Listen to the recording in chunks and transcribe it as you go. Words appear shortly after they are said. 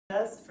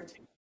For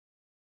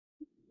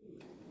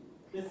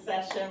this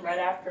session right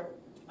after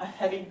a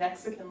heavy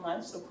Mexican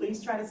lunch, so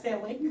please try to stay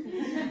awake.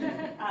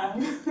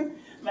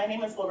 My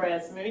name is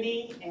Larasz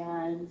Moody,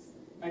 and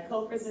my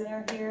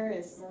co-presenter here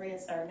is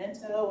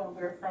Sarmiento, and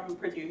we're from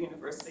Purdue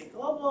University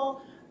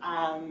Global,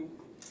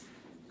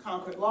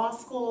 Concord Law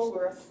School.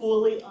 We're a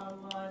fully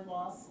online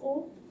law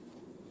school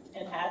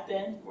and have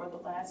been for the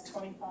last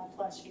 25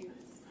 plus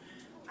years.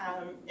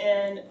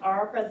 And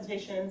our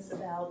presentation is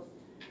about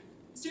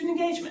student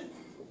engagement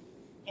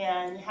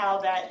and how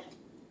that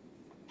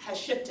has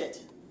shifted,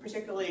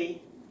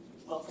 particularly,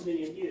 well, for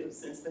many of you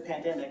since the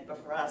pandemic, but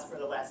for us for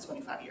the last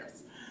 25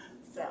 years.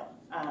 So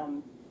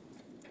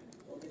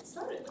we'll get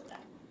started with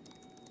that.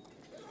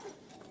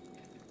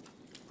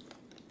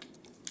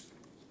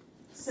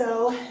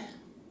 So,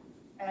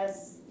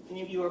 as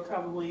many of you are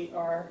probably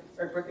are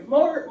brick and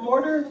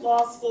mortar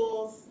law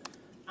schools,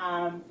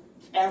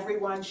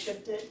 everyone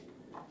shifted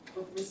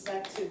with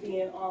respect to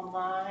being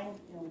online.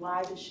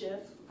 Why the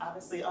shift?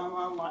 Obviously,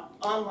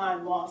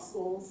 online law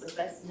schools, as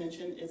I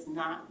mentioned, is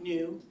not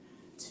new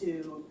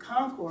to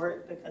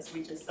Concord because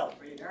we just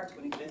celebrated our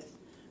 25th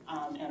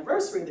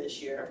anniversary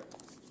this year.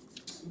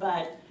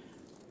 But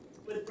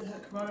with the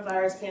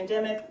coronavirus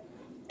pandemic,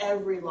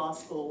 every law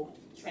school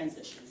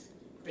transitioned,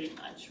 pretty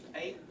much,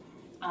 right?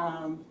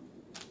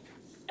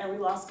 Every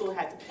law school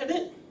had to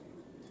pivot.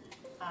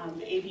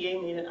 The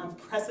ABA made an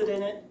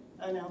unprecedented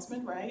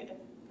announcement, right?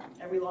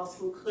 Every law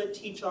school could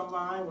teach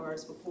online,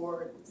 whereas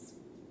before,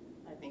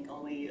 I think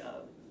only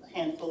a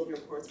handful of your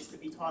courses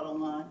could be taught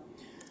online.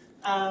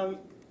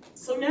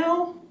 So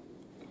now,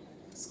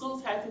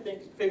 schools have to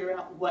figure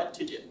out what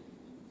to do.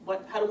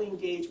 How do we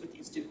engage with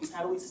these students?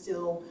 How do we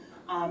still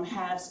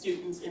have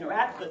students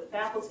interact with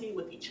faculty,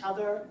 with each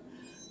other?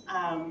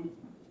 And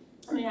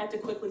they had to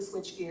quickly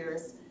switch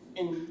gears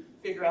and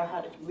figure out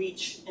how to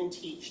reach and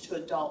teach to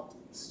adult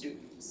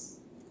students,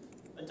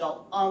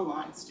 adult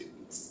online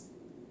students,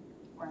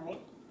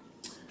 right?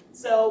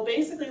 So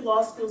basically,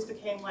 law schools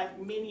became like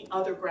many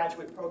other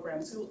graduate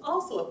programs who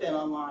also have been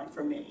online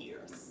for many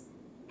years.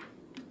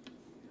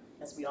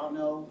 As we all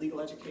know, legal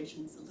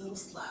education is a little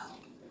slow,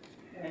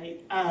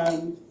 right?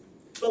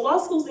 But law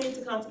schools need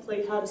to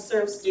contemplate how to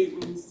serve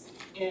students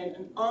in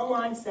an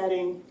online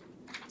setting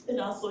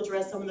and also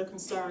address some of the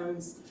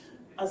concerns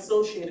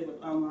associated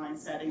with online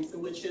settings,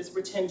 which is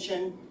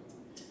retention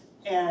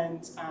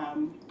and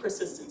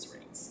persistence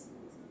rates.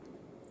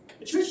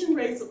 Attrition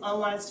rates of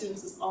online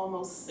students is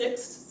almost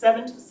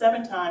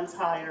seven times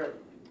higher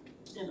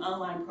in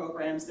online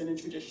programs than in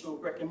traditional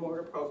brick and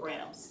mortar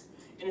programs.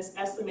 And it's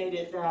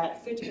estimated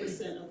that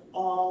 50% of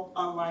all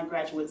online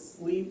graduates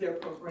leave their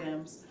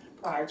programs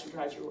prior to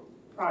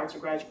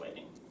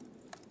graduating.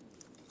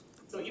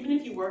 So even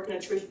if you work in a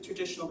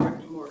traditional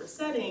brick and mortar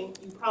setting,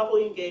 you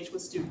probably engage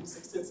with students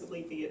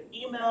extensively via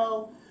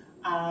email.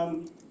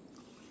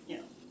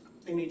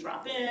 They may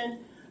drop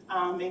in,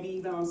 maybe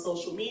even on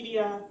social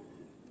media.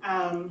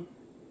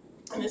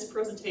 In this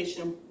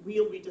presentation,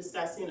 we'll be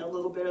discussing a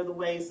little bit of the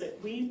ways that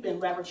we've been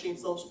leveraging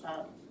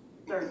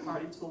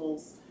third-party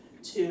tools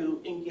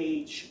to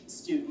engage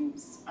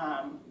students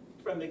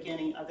from the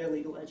beginning of their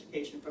legal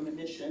education, from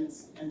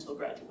admissions until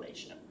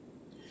graduation.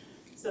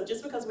 So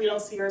just because we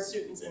don't see our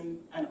students in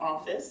an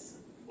office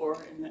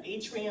or in the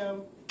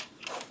atrium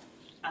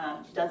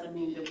doesn't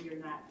mean that we are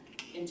not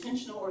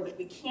intentional or that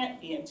we can't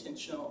be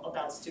intentional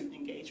about student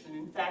engagement.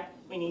 In fact,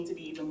 we need to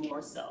be even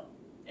more so.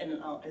 And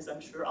as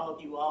I'm sure all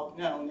of you all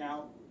know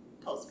now,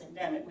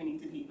 post-pandemic, we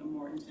need to be even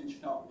more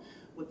intentional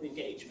with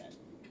engagement.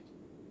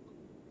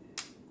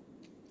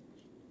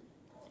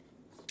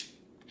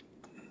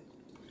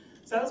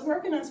 So I was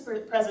working on this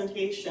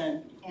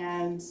presentation,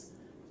 and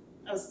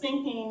I was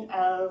thinking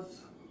of,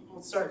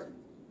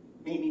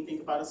 made me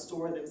think about a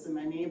store that was in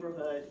my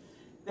neighborhood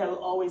that would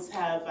always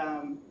have,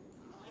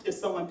 if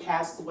someone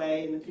passed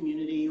away in the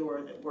community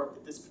or that worked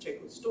at this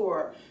particular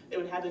store, they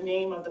would have the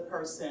name of the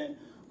person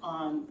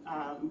on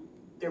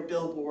their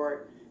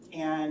billboard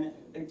and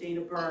their date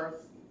of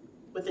birth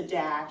with a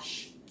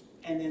dash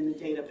and then the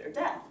date of their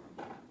death.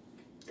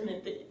 And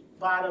at the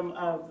bottom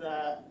of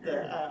the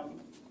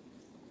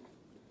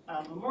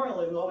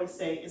memorial, we always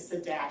say it's the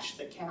dash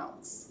that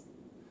counts.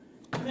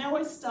 And that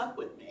always stuck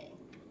with me,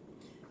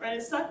 right?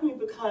 It stuck with me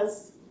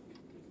because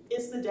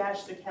it's the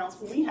dash that counts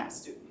when we have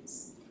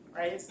students,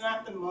 right? It's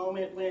not the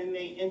moment when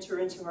they enter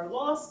into our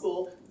law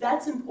school,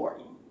 that's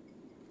important.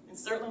 And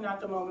certainly not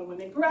the moment when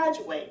they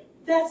graduate,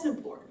 that's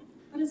important.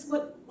 But it's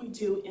what we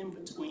do in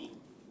between,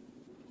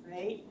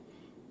 right?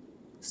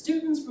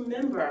 Students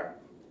remember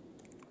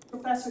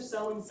Professor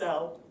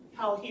so-and-so,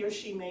 how he or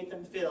she made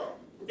them feel.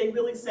 They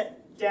really sat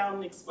down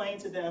and explained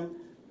to them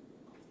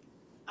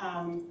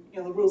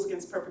the rules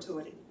against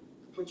perpetuity,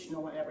 which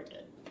no one ever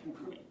did.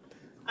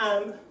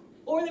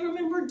 Or they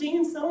remember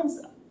Dean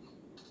so-and-so,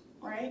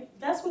 right?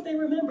 That's what they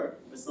remember.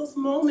 It's those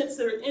moments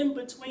that are in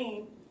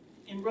between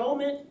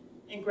enrollment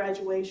and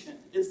graduation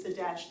is the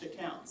dash that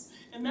counts.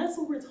 And that's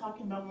what we're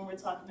talking about when we're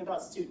talking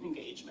about student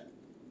engagement.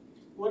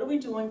 What are we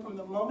doing from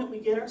the moment we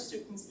get our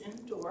students in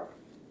the door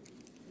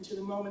to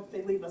the moment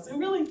they leave us? And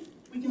really,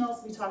 we can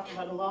also be talking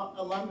about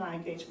alumni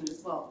engagement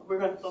as well. We're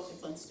going to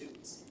focus on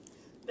students.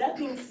 That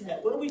being said,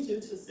 what do we do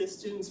to assist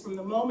students from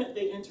the moment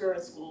they enter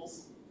our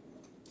schools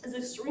is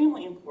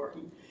extremely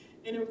important,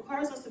 and it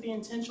requires us to be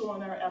intentional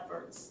in our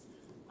efforts.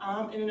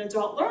 In an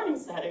adult learning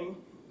setting,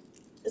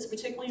 it's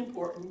particularly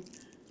important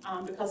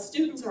because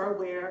students are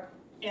aware,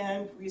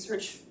 and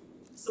research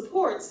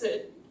supports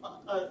that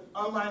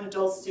online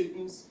adult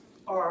students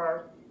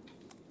are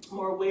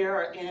more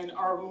aware and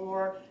are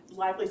more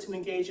likely to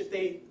engage if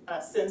they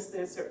sense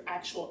there's an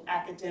actual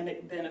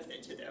academic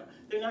benefit to them.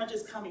 They're not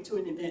just coming to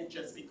an event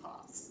just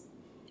because.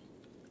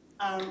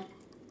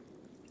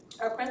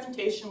 Our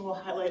presentation will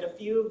highlight a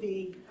few of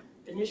the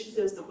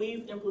initiatives that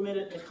we've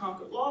implemented at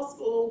Concord Law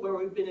School, where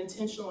we've been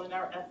intentional in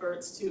our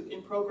efforts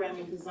in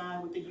programming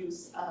design with the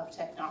use of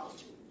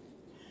technology.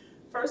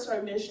 First, our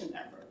admission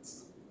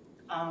efforts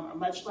are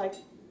much like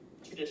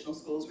traditional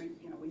schools.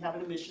 We have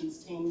an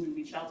admissions team. We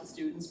reach out to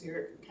students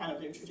via kind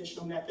of their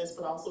traditional methods,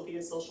 but also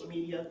via social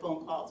media,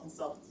 phone calls,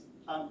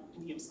 and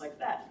mediums like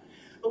that.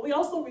 But we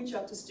also reach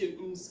out to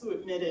students who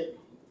admitted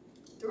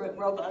through a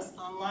robust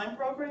online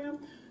program,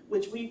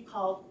 which it's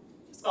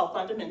called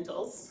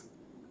Fundamentals,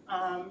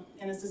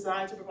 and it's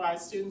designed to provide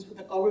students with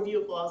an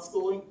overview of law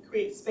school and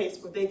create space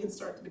where they can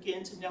start to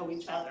begin to know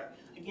each other,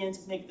 again,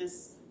 to make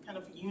this kind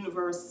of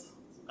universe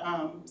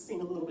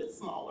seem a little bit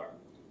smaller.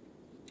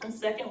 And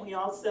second, we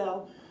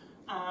also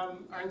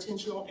are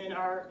intentional in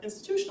our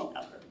institutional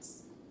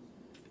efforts.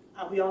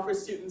 We offer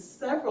students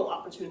several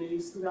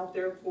opportunities throughout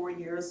their 4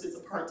 years. It's a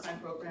part-time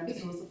program,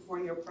 so it's a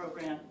 4-year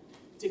program,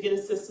 to get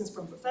assistance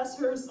from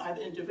professors,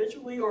 either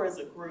individually or as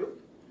a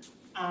group.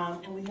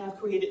 And we have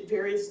created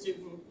various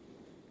student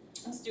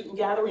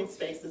gathering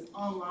spaces,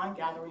 online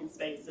gathering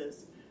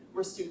spaces,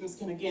 where students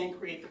can again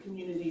create the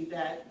community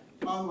that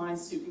online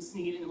students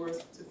need in order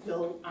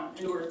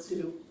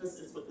to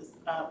assist with this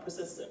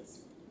persistence.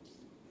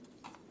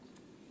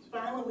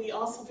 Finally, we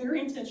also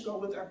very intentional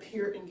with our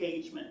peer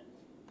engagement.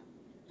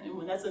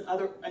 And that's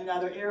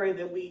another area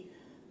that we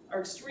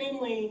are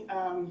extremely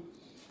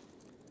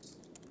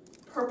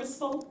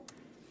purposeful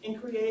in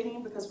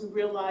creating, because we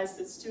realize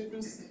that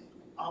students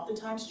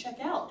oftentimes check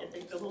out if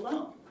they feel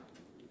alone,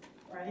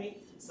 right?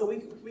 So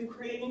we're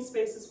creating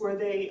spaces where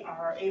they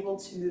are able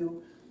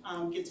to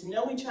get to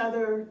know each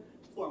other,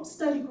 form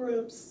study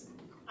groups,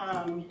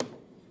 and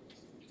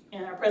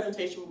our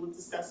presentation will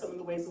discuss some of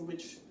the ways in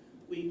which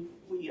we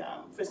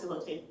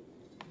facilitate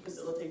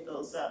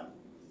those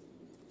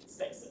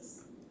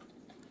spaces.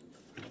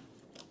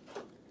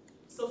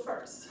 So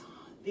first,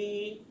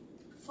 the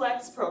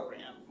Flex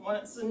program.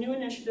 It's a new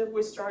initiative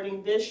we're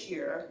starting this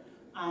year.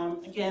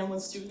 Again, when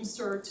students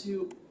start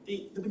to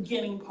the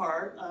beginning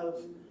part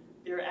of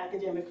their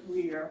academic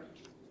career,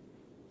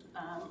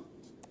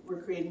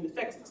 we're creating the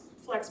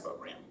Flex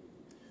program.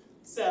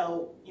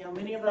 So,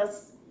 many of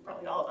us,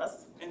 probably all of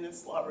us in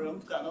this law room,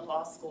 have gone to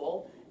law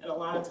school, and a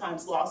lot of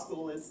times law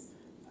school is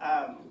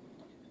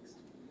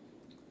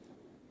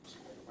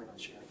we're not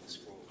sharing the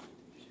screen.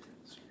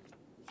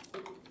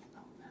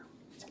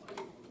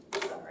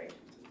 sorry.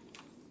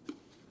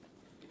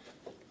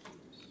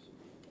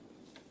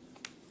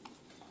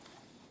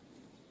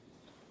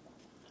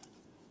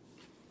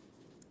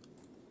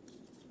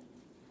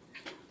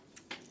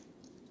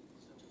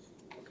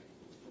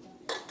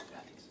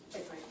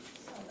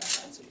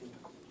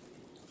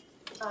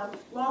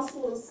 Law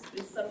school is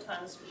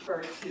sometimes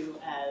referred to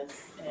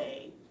as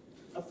a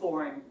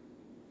foreign,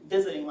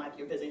 visiting like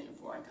you're visiting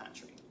a foreign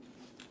country.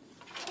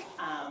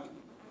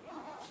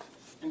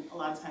 And a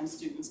lot of times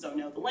students don't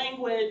know the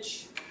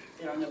language,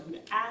 they don't know who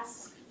to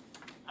ask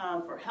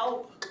for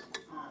help,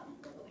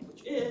 what the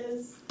language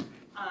is.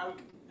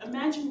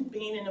 Imagine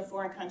being in a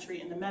foreign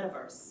country in the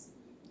metaverse,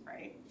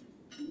 right?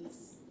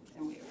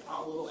 And we're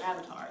all little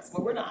avatars.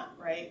 Well, we're not,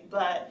 right?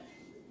 But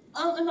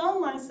an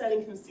online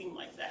setting can seem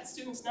like that.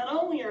 Students, not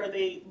only are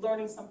they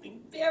learning something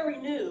very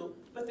new,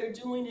 but they're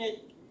doing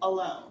it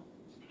alone,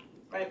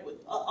 right?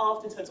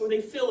 Oftentimes, or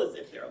they feel as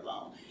if they're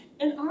alone.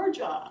 And our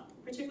job,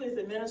 particularly as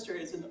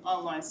administrators in an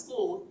online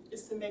school,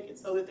 is to make it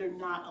so that they're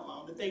not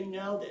alone, that they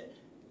know that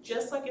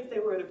just like if they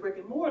were at a brick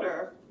and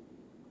mortar,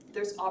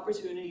 there's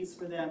opportunities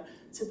for them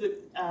to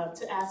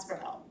ask for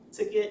help,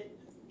 to get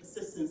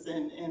assistance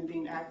in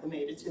being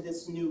acclimated to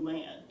this new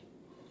land.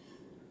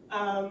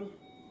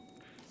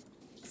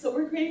 So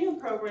we're creating a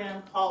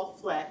program called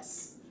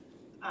Flex,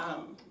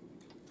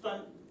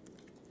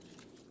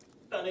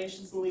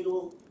 Foundations in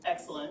Legal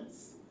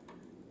Excellence.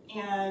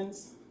 And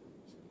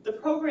the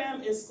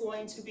program is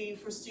going to be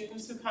for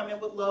students who come in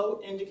with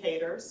low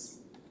indicators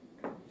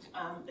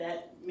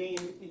that may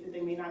indicate that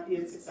they may not be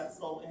as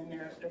successful in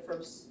their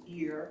first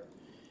year.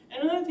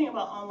 And another thing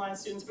about online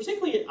students,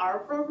 particularly at our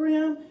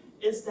program,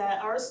 is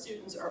that our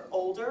students are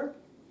older.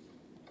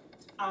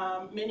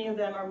 Many of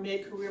them are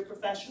mid-career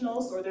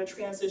professionals, or they're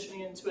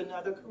transitioning into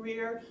another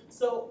career.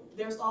 So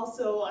there's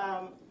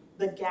also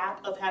the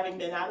gap of having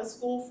been out of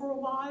school for a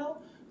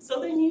while. So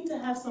they need to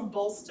have a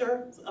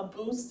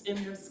boost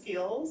in their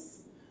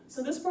skills.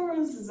 So this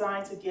program is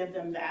designed to give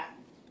them that.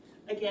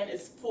 Again,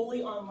 it's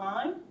fully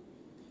online,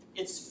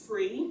 it's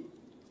free,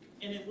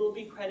 and it will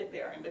be credit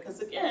bearing, because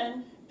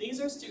again, these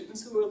are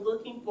students who are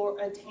looking for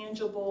a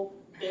tangible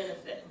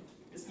benefit.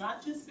 It's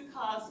not just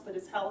because, but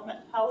it's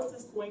how is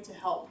this going to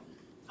help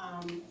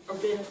or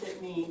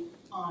benefit me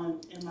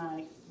in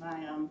my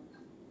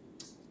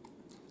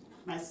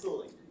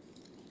schooling.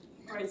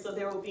 All right, so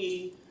there will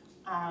be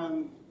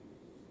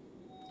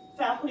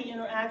faculty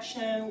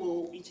interaction.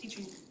 We'll be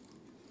teaching,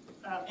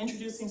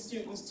 introducing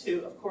students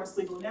to, of course,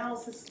 legal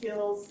analysis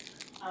skills,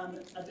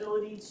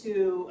 ability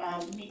to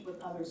meet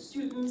with other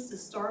students, to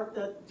start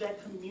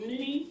that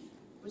community,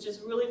 which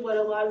is really what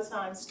a lot of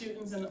times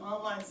students in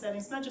online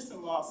settings, not just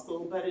in law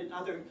school, but in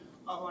other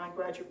online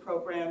graduate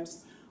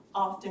programs,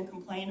 often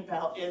complain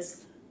about,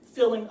 is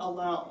feeling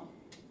alone.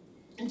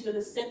 And to the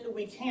extent that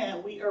we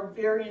can, we are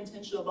very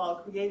intentional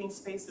about creating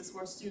spaces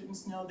where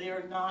students know they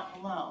are not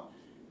alone.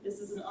 This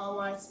is an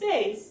online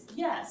space,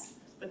 yes,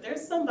 but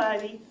there's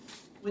somebody,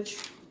 which,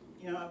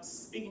 I was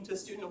speaking to a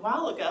student a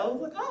while ago,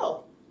 like,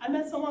 oh, I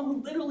met someone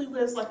who literally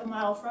lives like a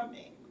mile from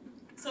me.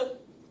 So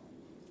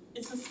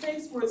it's a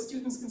space where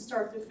students can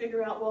start to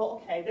figure out,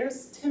 well, okay,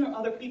 there's 10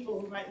 other people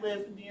who might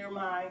live near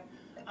my,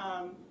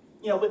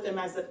 within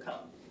my zip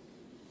code.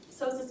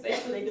 So it's a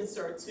space where they can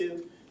start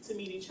to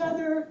meet each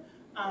other.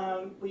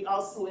 We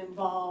also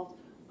involve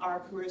our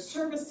career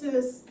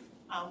services.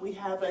 We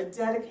have a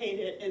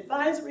dedicated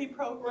advisory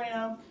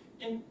program.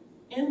 And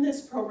in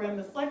this program,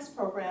 the Flex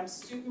program,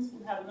 students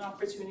will have an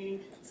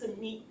opportunity to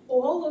meet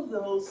all of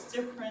those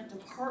different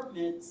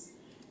departments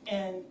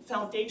and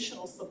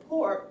foundational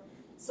support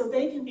so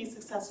they can be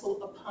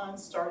successful upon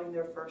starting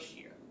their first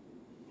year.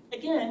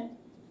 Again,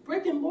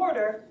 brick and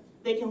mortar,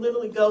 they can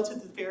literally go to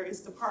the various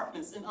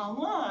departments. And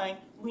online,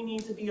 we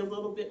need to be a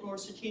little bit more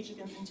strategic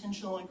and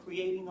intentional in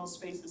creating those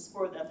spaces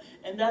for them.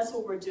 And that's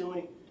what we're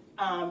doing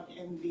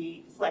in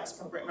the Flex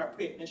program, our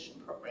pre-admission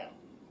program.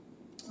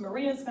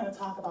 Maria's going to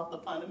talk about the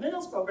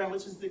fundamentals program,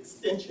 which is the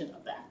extension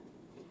of that.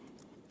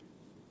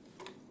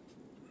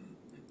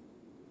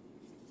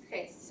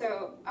 Okay,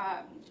 so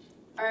I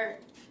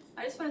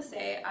just want to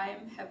say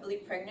I'm heavily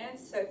pregnant,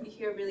 so if you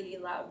hear really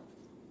loud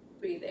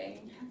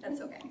breathing,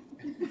 that's okay.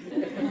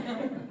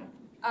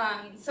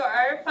 So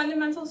our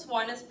Fundamentals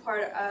 1 is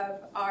part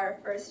of our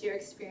first year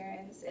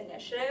experience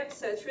initiative,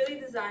 so it's really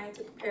designed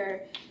to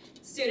prepare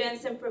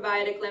students and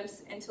provide a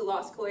glimpse into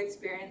law school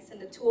experience and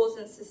the tools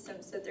and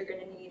systems that they're going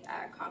to need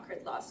at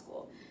Concord Law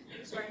School.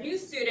 So our new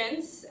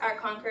students at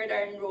Concord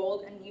are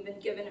enrolled and even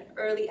given an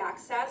early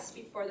access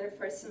before their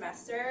first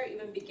semester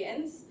even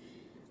begins.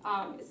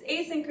 It's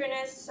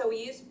asynchronous, so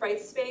we use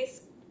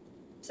Brightspace,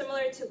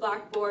 similar to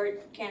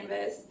Blackboard,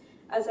 Canvas,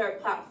 as our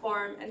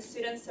platform, and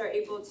students are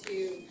able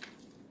to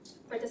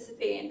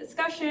participate in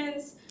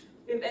discussions.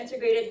 We've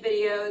integrated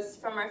videos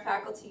from our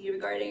faculty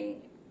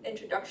regarding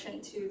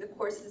introduction to the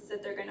courses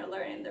that they're going to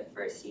learn in their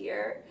first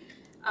year.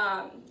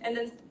 And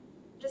then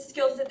just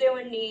skills that they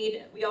would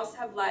need. We also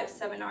have live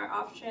seminar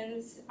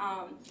options.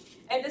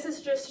 And this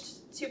is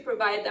just to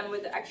provide them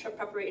with the extra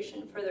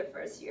preparation for their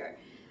first year.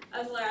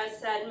 As Larasz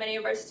said, many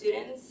of our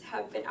students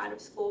have been out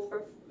of school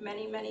for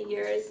many, many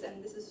years,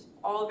 and this is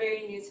all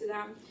very new to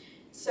them.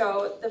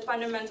 So the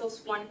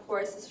Fundamentals 1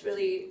 course is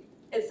really,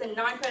 it's a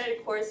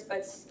non-credited course, but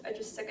it's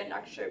just like an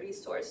extra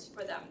resource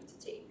for them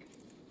to take.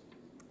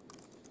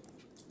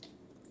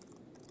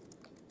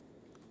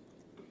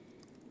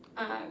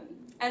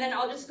 And then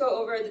I'll just go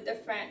over the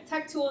different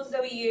tech tools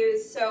that we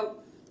use. So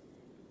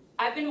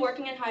I've been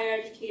working in higher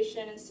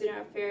education and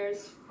student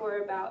affairs for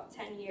about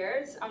 10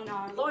 years. I'm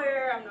not a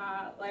lawyer, I'm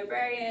not a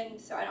librarian,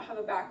 so I don't have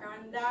a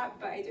background in that,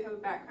 but I do have a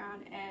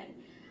background in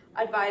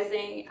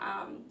advising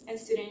and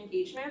student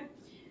engagement.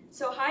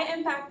 So high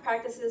impact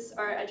practices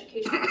are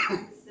educational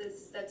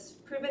practices that's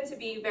proven to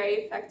be very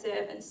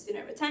effective in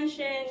student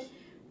retention,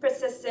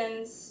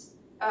 persistence,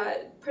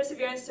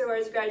 perseverance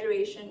towards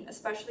graduation,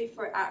 especially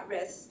for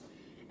at-risk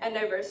and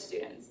diverse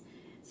students.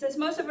 Since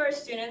most of our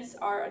students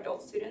are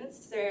adult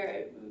students,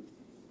 they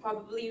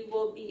probably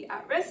will be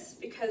at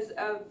risk because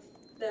of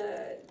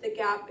the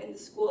gap in the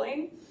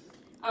schooling.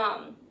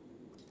 And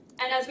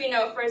as we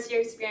know, first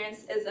year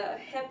experience is a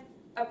hip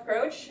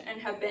approach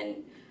and have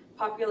been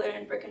popular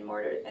in brick and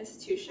mortar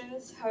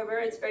institutions. However,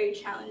 it's very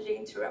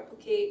challenging to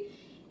replicate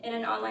in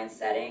an online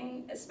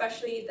setting,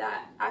 especially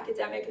that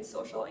academic and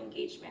social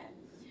engagement.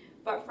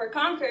 But for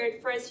Concord,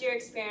 first year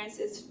experience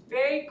is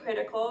very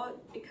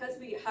critical because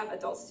we have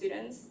adult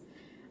students.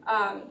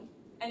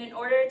 And in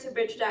order to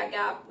bridge that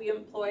gap, we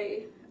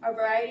employ a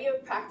variety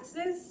of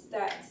practices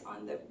that's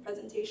on the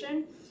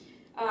presentation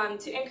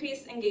to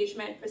increase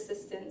engagement,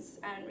 persistence,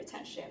 and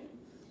retention.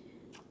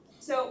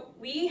 So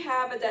we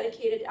have a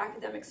dedicated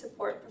academic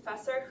support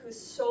professor who's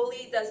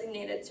solely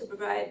designated to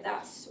provide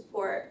that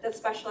support, that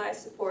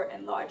specialized support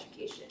in law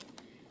education.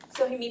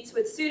 So he meets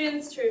with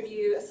students to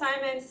review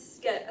assignments,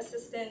 get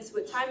assistance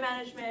with time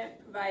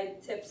management,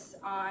 provide tips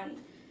on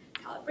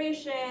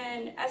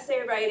calibration,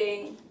 essay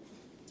writing,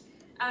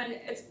 and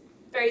it's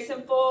very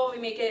simple. We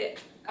make it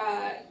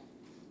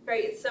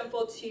very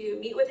simple to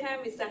meet with him.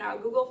 We send out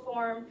a Google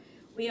form.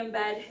 We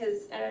embed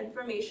his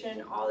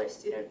information on all our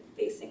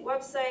student-facing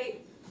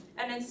website,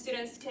 and then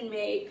students can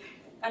make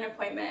an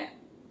appointment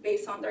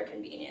based on their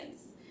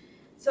convenience.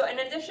 So in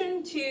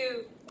addition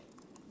to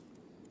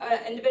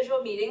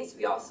individual meetings,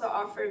 we also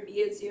offer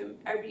via Zoom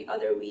every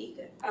other week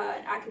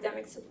an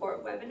academic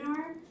support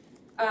webinar,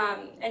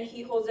 and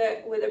he holds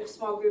it with a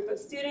small group of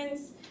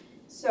students.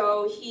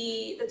 So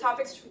the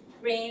topics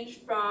range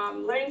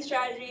from learning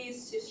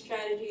strategies to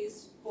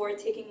strategies for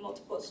taking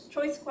multiple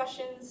choice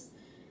questions,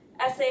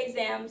 essay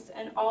exams,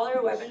 and all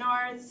our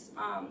webinars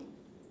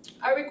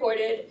are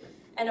recorded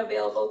and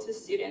available to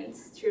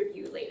students to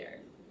review later.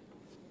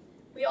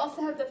 We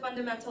also have the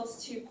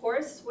Fundamentals 2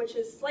 course, which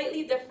is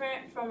slightly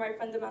different from our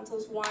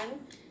Fundamentals 1.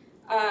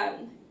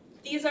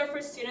 These are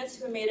for students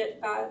who made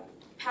it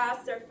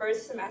past their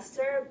first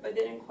semester but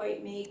didn't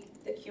quite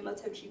make the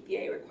cumulative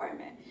GPA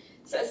requirement.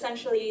 So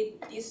essentially,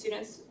 these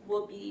students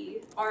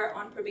are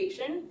on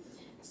probation.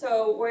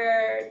 So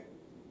we're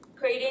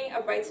creating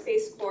a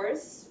Brightspace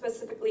course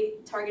specifically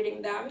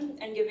targeting them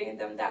and giving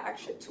them that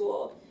extra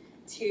tool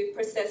to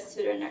persist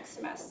to their next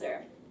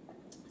semester.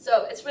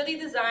 So it's really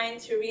designed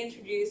to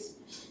reintroduce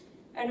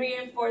and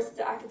reinforce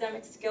the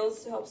academic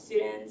skills to help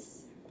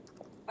students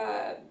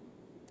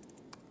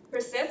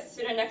persist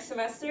to the next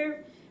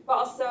semester, but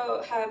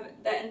also have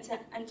that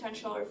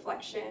intentional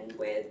reflection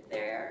with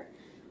their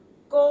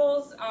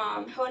goals,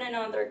 hone in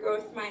on their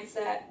growth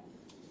mindset.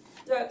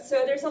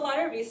 So there's a lot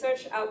of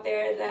research out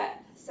there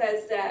that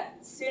says that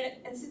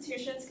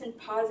institutions can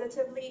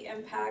positively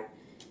impact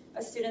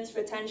a student's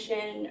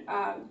retention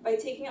by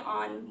taking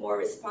on more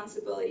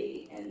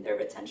responsibility in their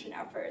retention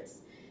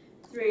efforts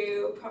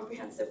through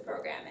comprehensive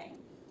programming.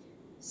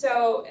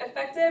 So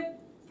effective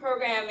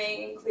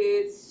programming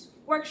includes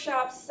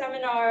workshops,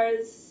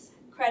 seminars,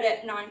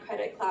 credit,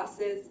 non-credit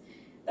classes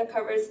that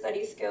cover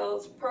study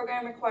skills,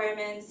 program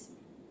requirements,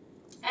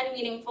 and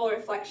meaningful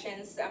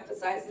reflections that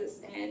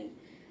emphasizes in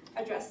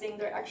addressing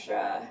their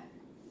extra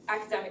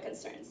academic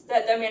concerns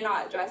that they may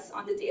not address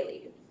on the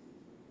daily.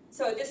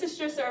 So this is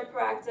just our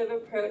proactive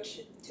approach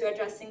to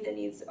addressing the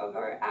needs of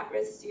our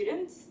at-risk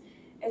students.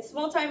 It's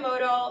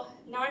multimodal,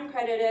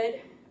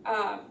 non-credited,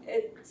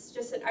 it's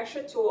just an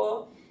extra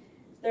tool.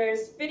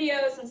 There's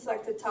videos and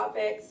selected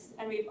topics,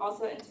 and we've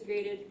also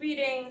integrated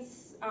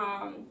readings.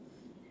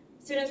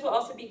 Students will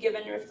also be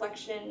given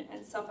reflection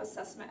and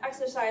self-assessment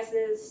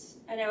exercises,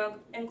 and it will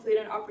include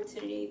an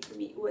opportunity to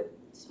meet with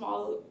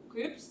small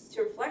groups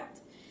to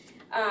reflect,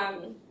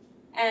 and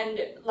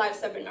live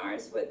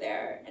seminars with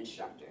their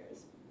instructors.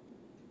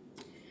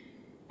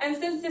 And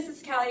since this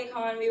is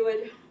CaliCon, we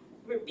would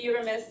be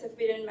remiss if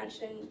we didn't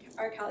mention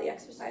our Cali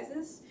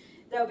exercises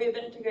that we've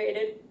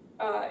integrated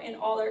in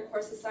all our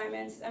course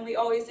assignments, and we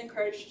always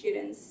encourage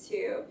students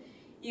to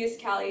use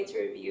Cali to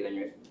review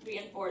and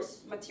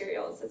reinforce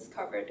materials that's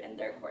covered in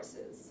their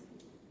courses.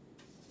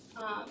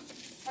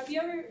 Have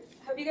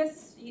you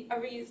guys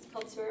ever used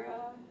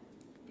Kaltura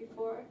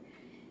before?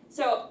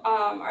 So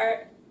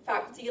our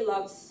faculty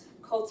loves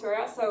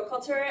Kaltura. So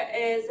Kaltura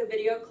is a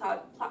video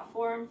cloud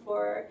platform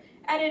for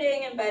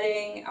editing,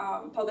 embedding,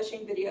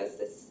 publishing videos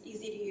that's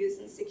easy to use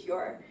and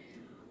secure.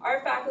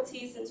 Our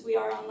faculty, since we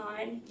are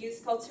online,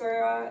 use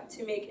Kaltura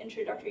to make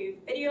introductory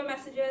video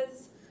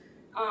messages.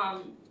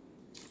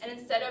 And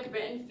instead of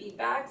written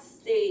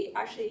feedbacks, they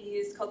actually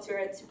use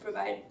Kaltura to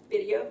provide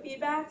video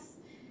feedbacks,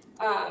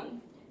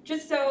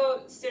 just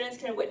so students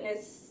can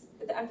witness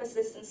the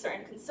emphasis in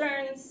certain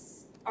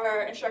concerns.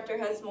 Our instructor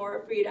has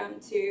more freedom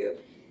to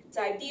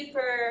dive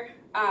deeper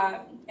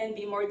and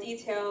be more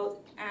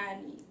detailed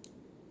and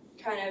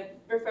kind of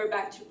refer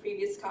back to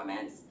previous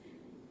comments.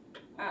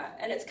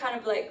 And it's kind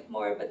of like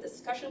more of a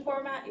discussion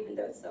format, even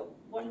though it's a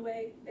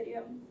one-way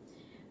video.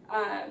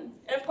 And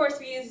of course,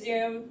 we use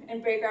Zoom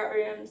and breakout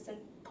rooms and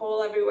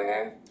poll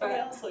everywhere. But we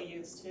also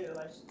use too,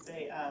 I should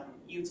say,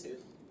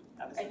 YouTube.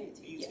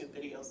 Obviously, YouTube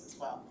videos as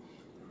well.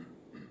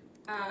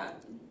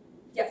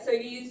 Yeah, so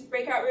you use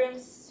breakout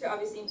rooms to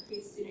obviously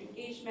increase student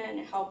engagement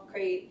and help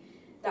create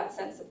that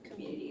sense of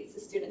community so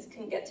students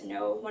can get to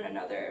know one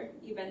another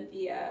even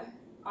via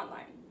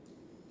online.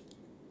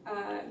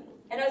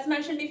 And as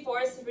mentioned before,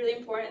 it's really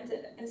important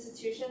that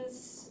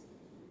institutions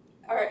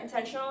are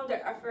intentional in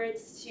their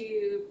efforts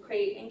to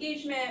create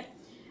engagement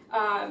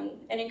and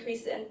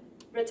increase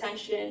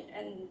retention,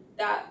 and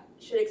that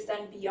should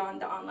extend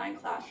beyond the online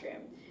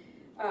classroom.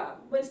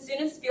 When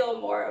students feel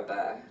more of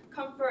a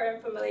comfort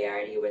and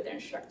familiarity with their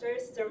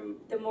instructors,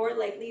 the more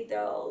likely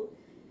they'll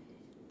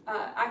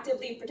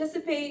actively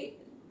participate,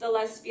 the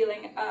less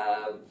feeling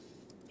of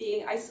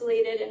being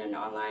isolated in an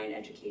online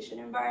education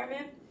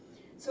environment.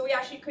 So we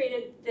actually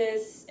created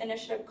this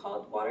initiative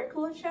called Water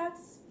Cooler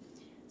Chats.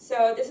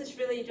 So this is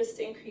really just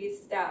to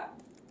increase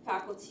that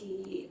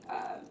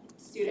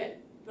faculty-student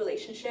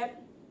relationship.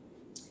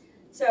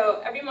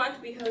 So every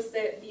month we host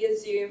it via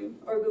Zoom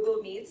or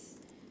Google Meets,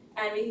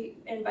 and we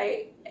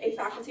invite a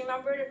faculty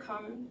member to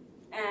come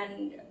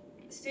and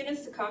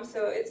students to come.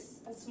 So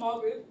it's a small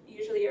group,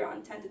 usually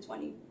around 10 to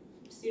 20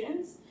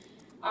 students,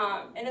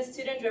 and it's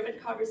student-driven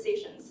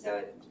conversations.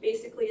 So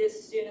basically the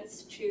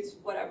students choose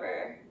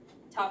whatever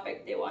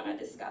topic they want to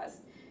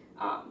discuss.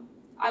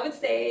 I would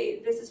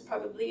say this is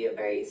probably a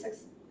very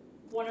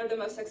one of the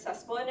most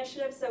successful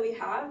initiatives that we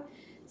have.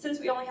 Since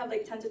we only have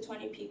like 10 to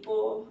 20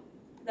 people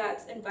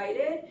that's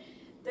invited,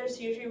 there's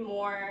usually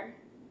more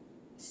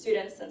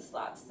students than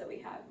slots that we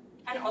have.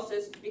 And also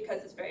it's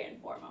because it's very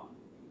informal.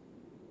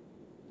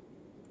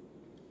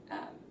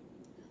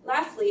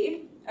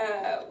 Lastly,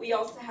 we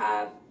also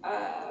have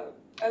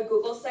a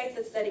Google site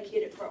that's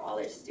dedicated for all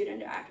our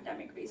student and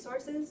academic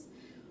resources.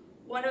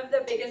 One of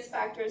the biggest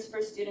factors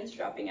for students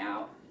dropping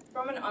out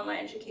from an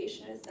online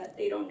education is that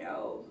they don't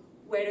know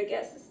where to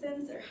get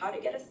assistance or how to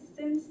get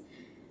assistance.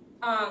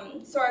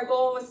 So our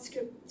goal was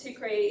to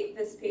create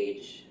this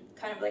page,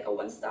 kind of like a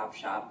one-stop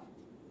shop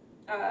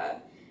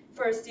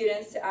for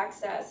students to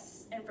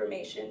access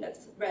information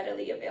that's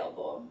readily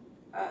available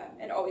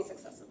and always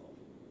accessible.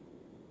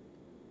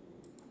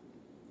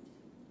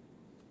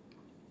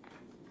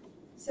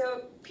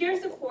 So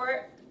peer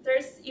support,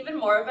 there's even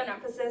more of an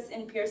emphasis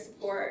in peer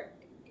support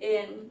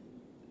in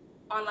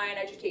online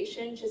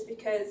education, just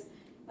because,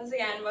 once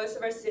again, most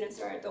of our students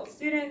are adult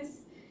students,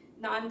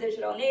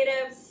 non-digital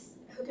natives,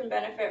 who can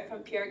benefit from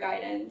peer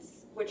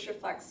guidance, which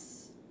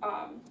reflects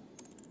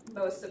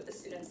most of the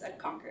students at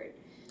Concord.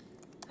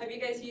 Have you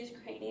guys used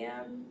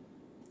Cranium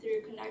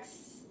through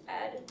Connects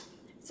Ed?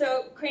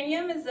 So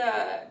Cranium is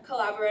a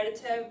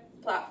collaborative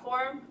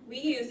platform. We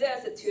use it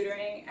as a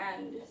tutoring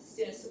and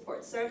student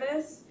support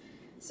service.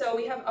 So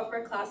we have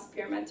upper class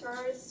peer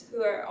mentors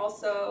who are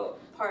also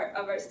part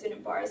of our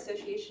Student Bar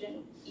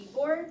Association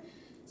e-board.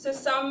 So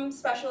some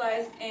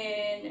specialize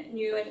in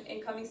new and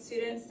incoming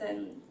students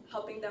and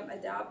helping them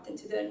adapt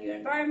into the new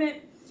environment,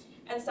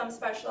 and some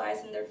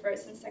specialize in their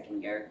first and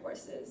second year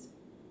courses.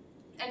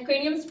 And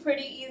Cranium's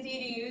pretty easy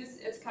to use.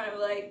 It's kind of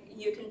like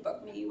You Can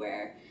Book Me,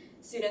 where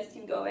students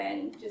can go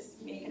in,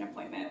 just make an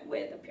appointment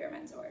with a peer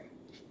mentor.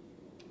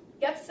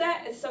 Get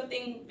Set is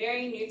something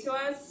very new to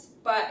us,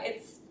 but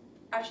it's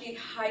actually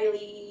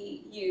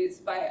highly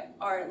used by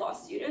our law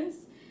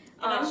students.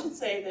 And I should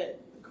say that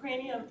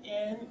Cranium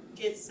and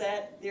Get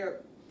Set,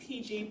 they're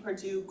PG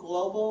Purdue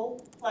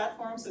global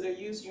platforms, so they're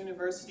used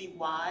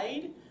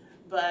university-wide,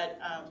 but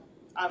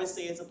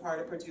obviously as a part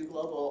of Purdue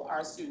Global,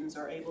 our students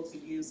are able to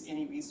use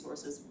any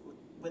resources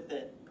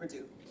within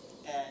Purdue.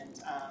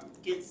 And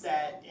Get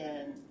Set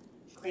and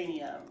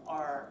Cranium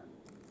are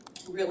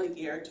really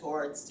geared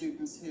towards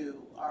students who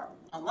are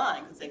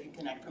online because they can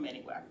connect from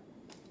anywhere.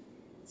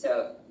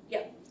 So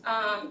yeah,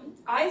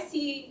 I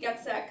see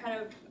Get Set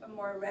kind of a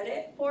more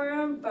Reddit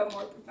forum, but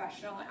more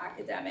professional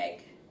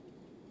academic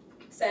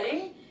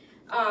setting.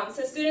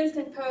 So students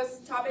can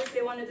post topics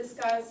they want to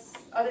discuss.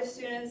 Other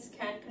students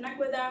can connect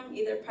with them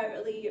either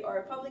privately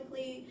or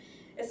publicly.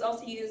 It's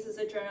also used as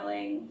a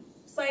journaling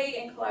site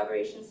and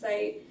collaboration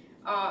site.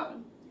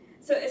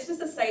 So it's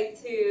just a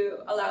site to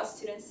allow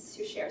students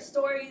to share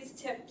stories,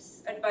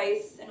 tips,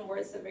 advice, and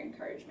words of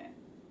encouragement.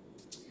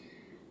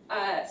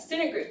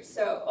 Student groups.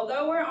 So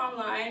although we're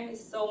online, we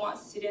still want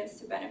students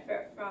to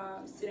benefit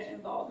from student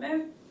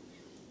involvement.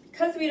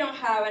 Because we don't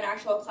have an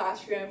actual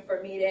classroom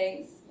for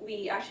meetings,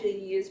 we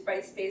actually use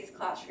Brightspace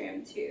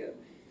Classroom to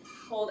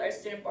hold our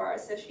Student Bar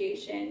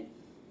Association.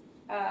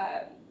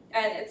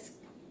 And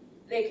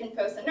they can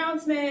post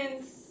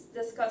announcements,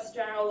 discuss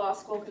general law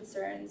school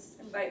concerns,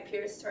 invite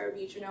peers to our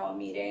regional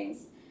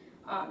meetings,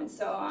 and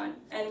so on.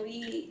 And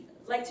we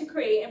like to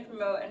create and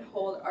promote and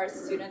hold our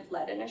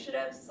student-led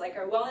initiatives, like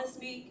our Wellness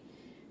Week,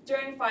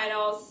 during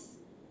finals,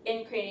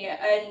 in Cranium,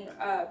 and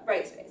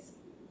Brightspace.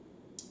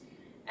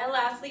 And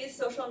lastly,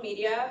 social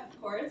media, of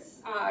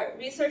course.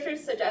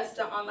 Researchers suggest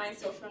that online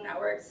social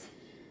networks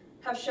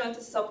have shown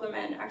to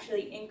supplement and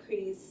actually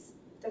increase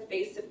the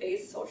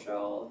face-to-face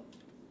social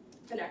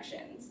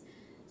connections.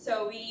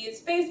 So we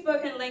use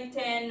Facebook and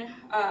LinkedIn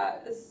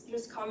as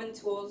just common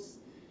tools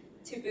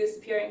to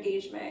boost peer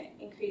engagement,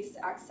 increase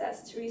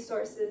access to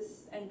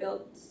resources, and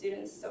build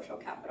students' social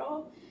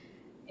capital.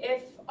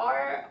 If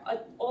our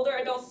older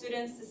adult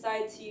students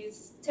decide to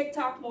use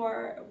TikTok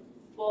more,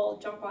 we'll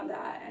jump on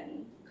that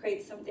and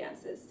create some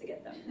dances to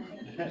get them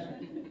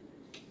engaged.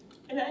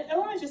 And I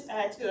want to just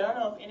add to it, I don't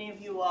know if any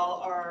of you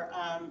all are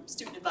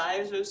student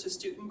advisors to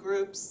student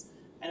groups.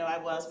 I know I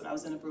was when I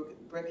was in a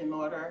brick and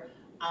mortar.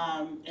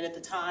 And at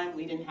the time,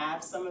 we didn't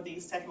have some of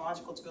these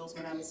technological tools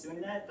when I was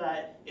doing that.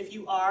 But if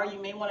you are, you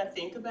may want to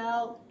think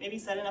about maybe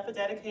setting up a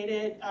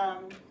dedicated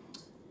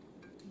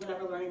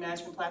whatever learning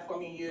management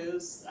platform you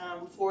use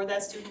for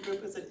that student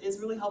group, because it is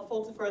really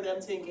helpful for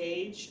them to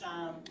engage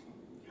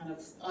kind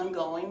of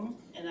ongoing.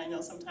 And I know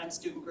sometimes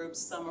student groups,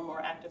 some are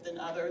more active than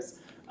others.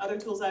 Other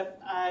tools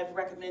I've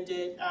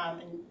recommended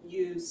and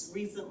used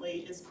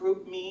recently is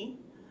GroupMe,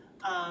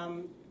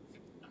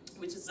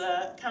 which is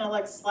a kind of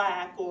like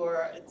Slack,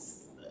 or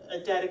it's a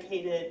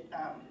dedicated,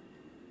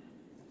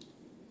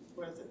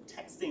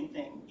 texting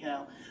thing, you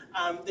know.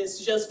 It's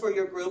just for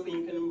your group, and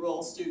you can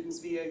enroll students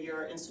via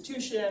your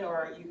institution,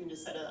 or you can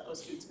just set it up, or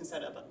students can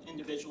set it up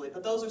individually.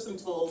 But those are some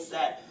tools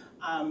that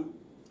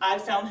I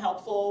found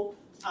helpful,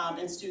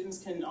 and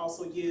students can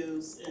also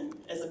use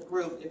as a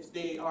group if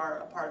they are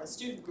a part of the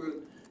student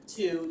group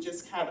to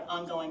just have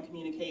ongoing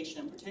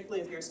communication.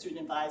 Particularly if you're a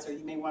student advisor,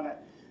 you may want to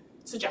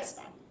suggest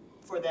that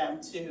for them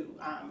to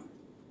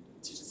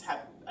to just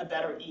have a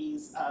better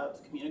ease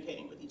of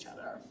communicating with each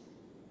other.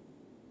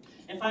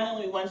 And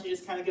finally, we wanted to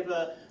just kind of give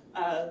a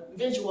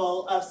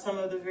visual of some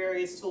of the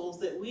various tools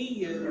that we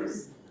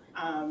use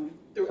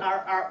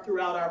throughout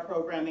our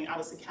programming out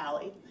of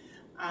Cali.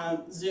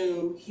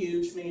 Zoom,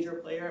 huge major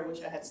player. I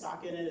wish I had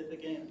stock in it at the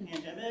beginning of the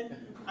pandemic.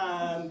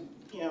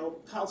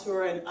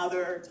 Kaltura and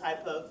other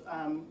type of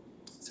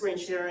screen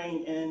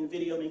sharing and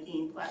video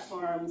making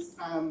platforms.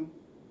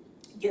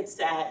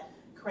 GetSat,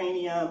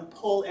 Cranium,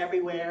 Poll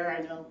Everywhere.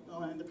 I know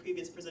one of the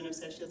previous presenter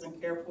said she doesn't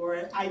care for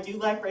it. I do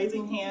like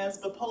raising hands,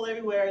 but Poll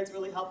Everywhere is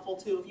really helpful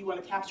too if you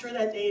want to capture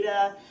that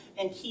data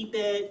and keep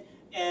it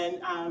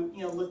and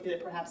look at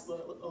it perhaps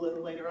a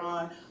little later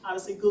on.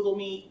 Obviously, Google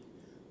Meet,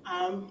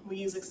 we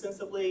use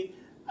extensively.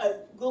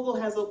 Google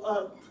has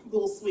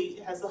Google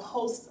Suite has a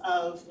host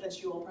of, as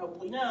you all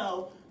probably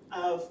know,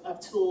 of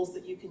tools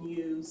that you can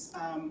use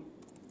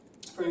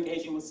for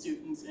engaging with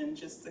students and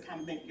just to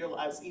kind of make your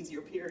lives easier,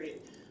 period.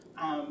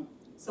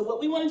 So what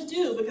we wanted to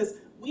do, because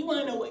we want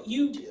to know what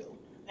you do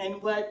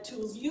and what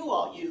tools you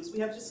all use, we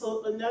have just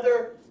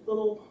another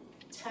little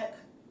tech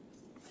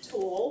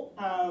tool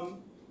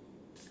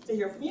to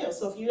hear from you.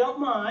 So if you don't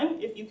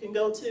mind, if you can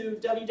go to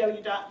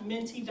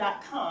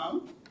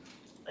www.menti.com,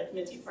 like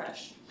Minty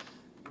Fresh,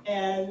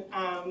 and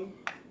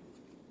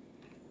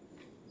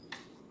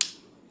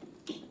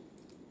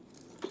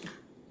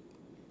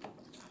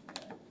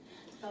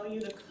tell you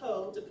the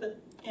code to put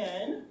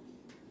in.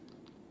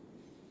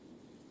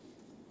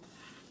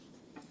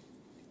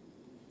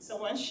 So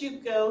once you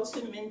go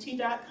to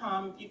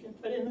menti.com, you can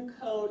put in the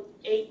code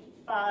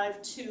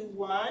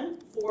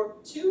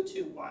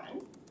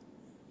 85214221,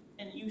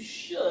 and you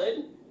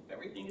should, if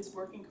everything is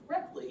working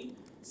correctly,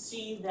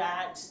 see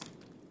that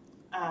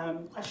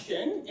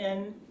question.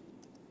 And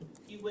if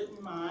you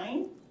wouldn't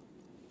mind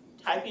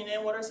typing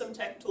in what are some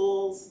tech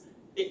tools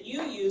that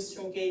you use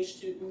to engage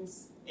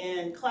students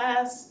in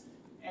class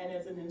and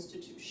as an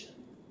institution.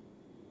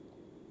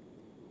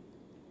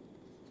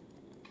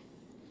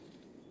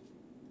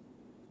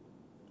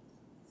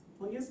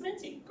 We'll use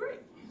Minty,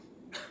 great.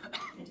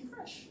 Minty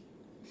Fresh.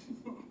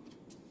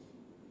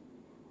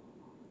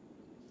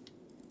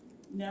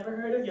 Never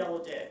heard of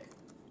Yellow Dick.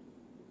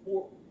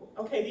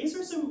 Okay, these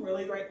are some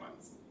really great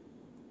ones.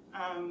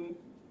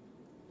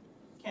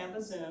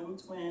 Canva, Zoom,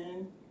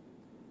 Twin,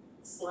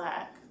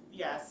 Slack,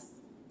 yes.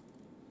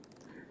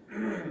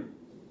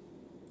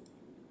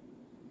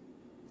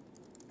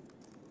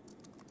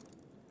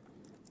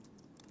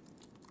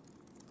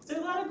 So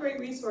a lot of great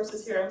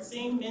resources here. I'm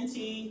seeing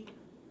Minty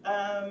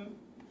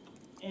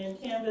and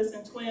Canvas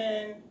and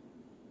Twin,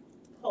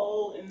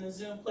 Poll in the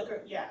Zoom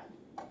Clicker, yeah.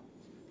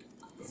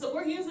 So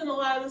we're using a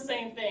lot of the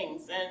same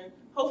things, and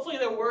hopefully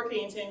they're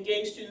working to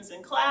engage students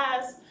in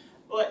class,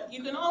 but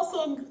you can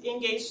also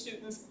engage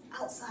students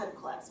outside of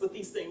class with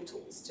these same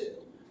tools too.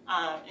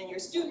 In your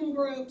student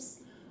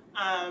groups,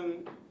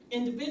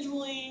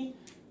 individually,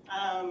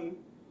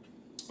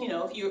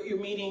 if you're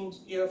meeting,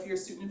 if you're a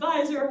student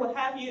advisor, what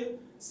have you.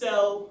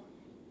 So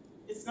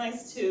it's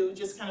nice to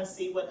just kind of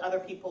see what other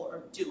people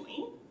are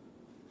doing.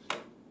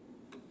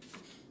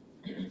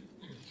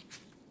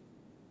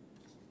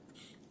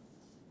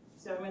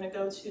 So I'm going to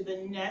go to the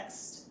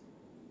next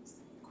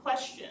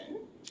question.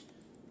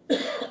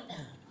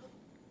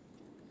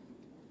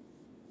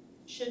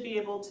 Should be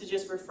able to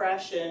just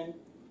refresh and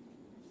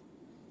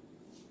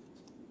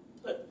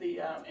put the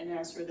and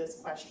answer this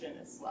question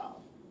as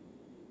well.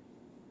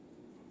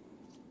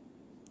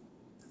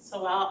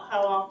 So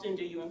how often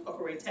do you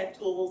incorporate tech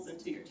tools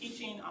into your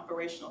teaching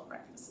operational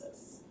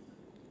practices?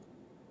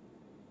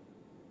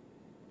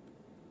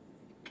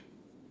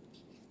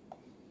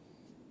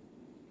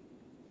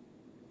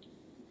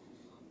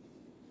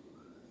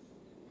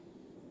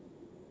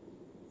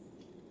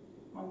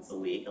 Once a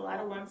week, a lot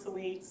of once a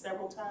week,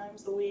 several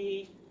times a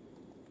week.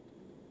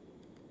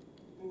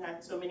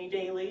 Not so many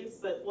dailies,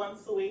 but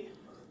once a week.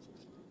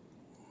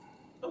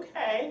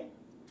 Okay,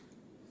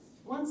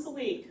 once a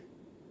week.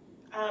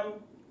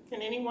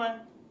 Can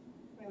anyone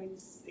maybe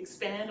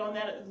expand on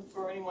that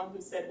for anyone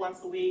who said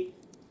once a week?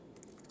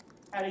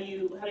 How do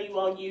you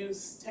all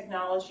use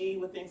technology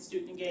within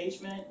student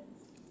engagement?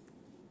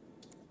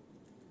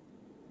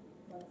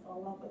 Want to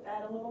follow up with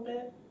that a little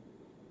bit?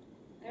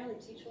 I only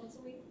teach once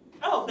a week.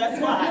 Oh, that's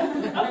why.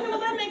 Okay, well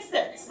that makes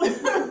sense.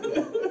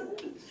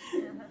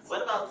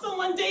 What about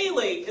someone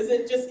daily? Is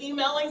it just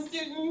emailing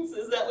students?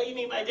 Is that what you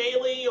mean by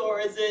daily,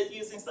 or is it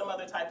using some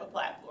other type of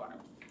platform?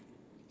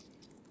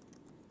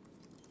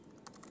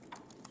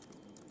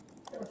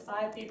 There were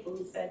 5 people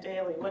who said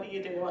daily. What do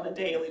you do on a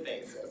daily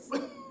basis?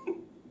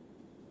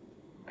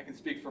 I can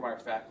speak from our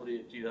faculty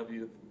at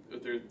GW.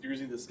 They're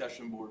using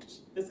discussion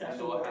boards. Discussion and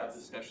they'll have boards.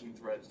 discussion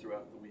threads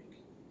throughout the week.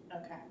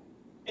 Okay.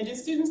 And do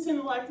students tend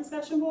to like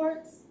discussion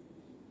boards?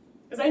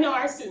 Because I know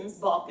our students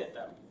balk at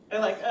them. They're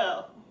like,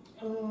 oh.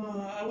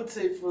 I would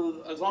say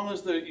for as long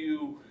as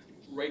you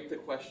write the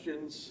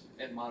questions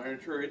and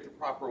monitor it the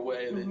proper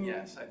way, then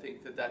yes, I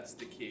think that's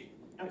the key.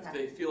 Okay. If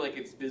they feel like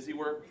it's busy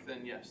work,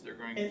 then yes, they're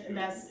going to. And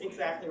that's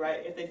exactly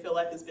right. If they feel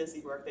like it's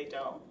busy work, they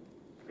don't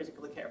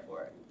particularly care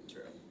for it.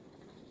 True.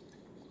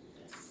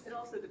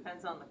 also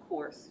depends on the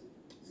course.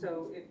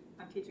 So if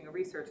I'm teaching a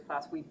research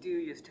class, we do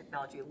use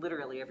technology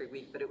literally every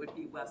week, but it would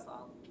be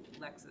Westlaw,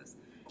 Lexis,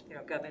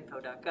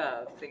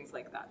 govinfo.gov, things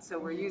like that. So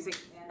we're using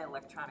an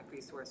electronic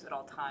resource at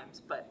all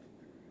times, but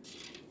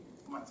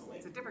Once a week.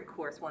 it's a different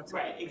course once a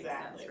Right, week. Makes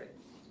sense, exactly. right?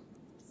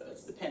 So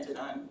it's dependent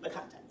on the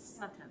context.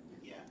 Content.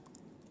 Yeah.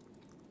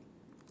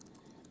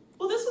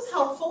 Well, this was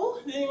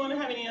helpful. Did anyone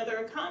have any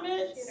other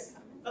comments?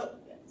 Oh,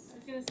 yes. I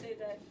was gonna say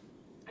that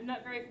I'm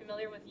not very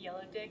familiar with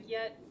Yellow Dig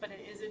yet, but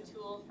it is a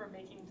tool for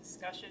making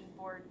discussion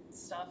board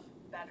stuff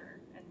better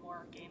and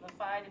more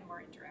gamified and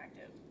more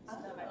interactive. So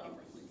that might be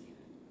worth looking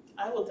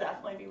at. I will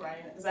definitely be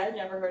writing it because I had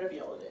never heard of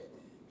Yellow Dig,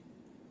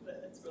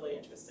 but it's really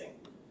interesting.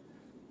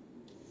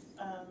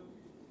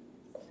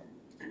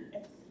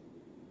 If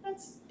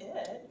that's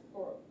it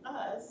for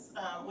us.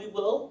 We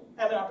will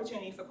have an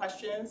opportunity for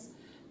questions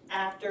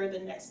after the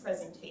next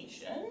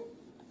presentation.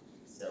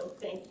 So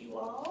thank you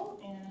all,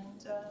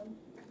 and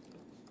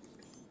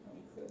let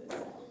me clear this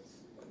out.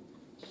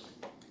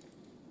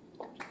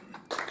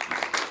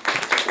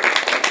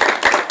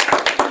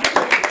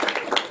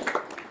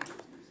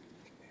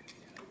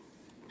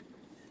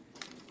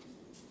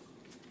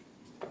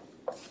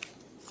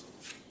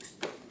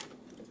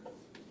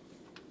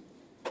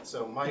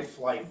 So my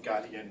flight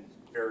got in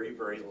very,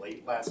 very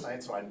late last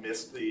night, so I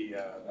missed the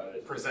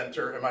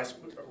presenter. Are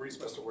we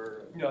supposed to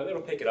wear? No,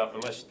 it'll pick it up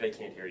unless they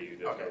can't hear you.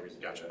 There's no Okay, reason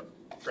to. gotcha.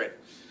 Great.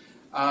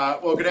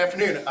 Well, good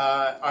afternoon.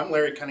 I'm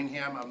Larry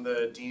Cunningham. I'm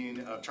the Dean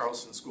of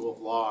Charleston School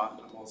of Law.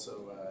 I'm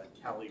also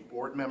a Cali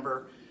board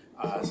member.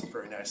 It's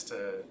very nice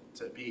to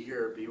be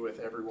here, be with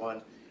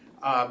everyone.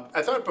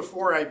 I thought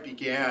before I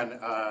began,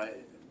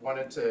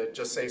 wanted to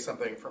just say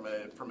something from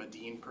a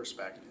dean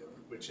perspective,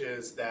 which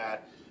is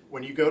that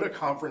when you go to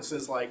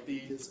conferences like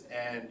these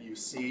and you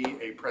see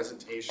a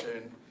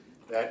presentation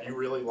that you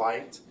really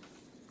liked,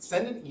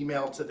 send an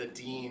email to the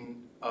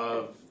dean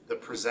of the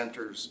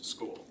presenter's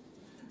school.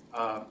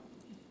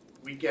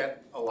 We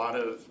get a lot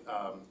of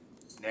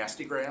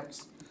nasty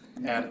grams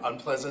and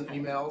unpleasant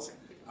emails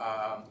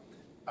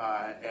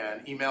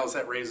and emails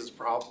that raise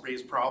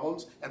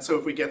problems. And so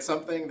if we get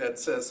something that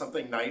says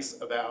something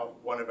nice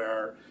about one of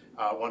our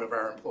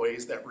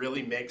employees, that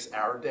really makes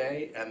our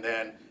day, and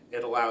then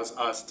it allows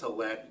us to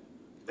let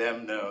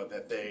them know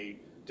that they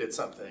did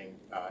something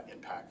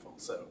impactful.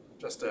 So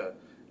just a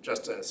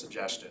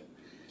suggestion.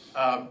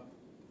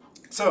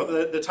 So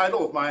the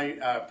title of my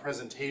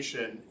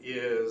presentation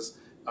is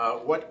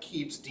What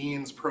Keeps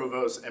Deans,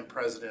 Provosts, and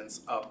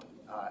Presidents Up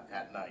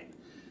at Night.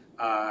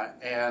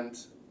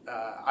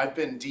 I've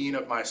been dean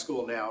of my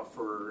school now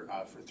for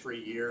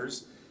 3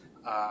 years.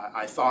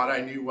 I thought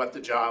I knew what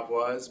the job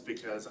was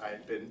because I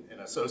had been an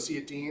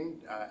associate dean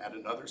at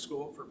another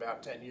school for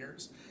about 10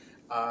 years.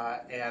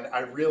 And I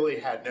really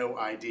had no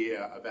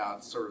idea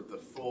about sort of the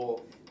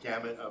full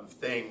gamut of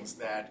things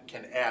that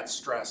can add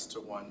stress to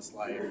one's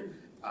life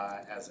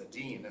as a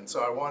dean. And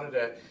so I wanted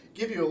to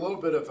give you a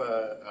little bit of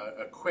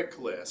a quick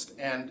list,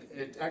 and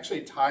it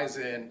actually ties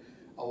in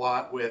a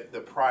lot with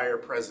the prior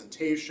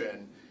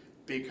presentation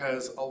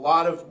because a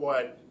lot of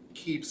what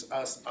keeps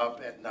us up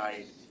at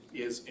night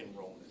is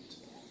enrollment.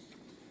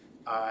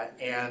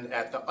 And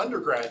at the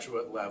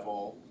undergraduate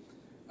level,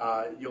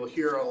 you'll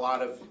hear a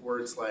lot of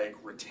words like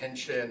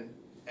retention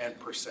and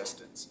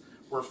persistence.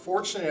 We're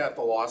fortunate at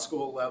the law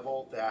school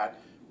level that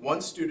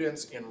once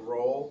students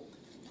enroll,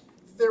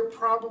 they're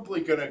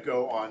probably going to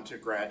go on to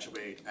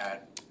graduate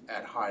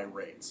at high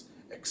rates.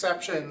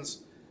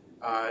 Exceptions,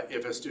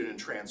 if a student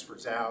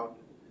transfers out,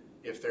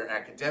 if they're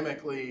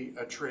academically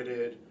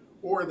attrited,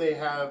 or they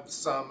have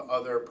some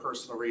other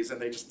personal reason,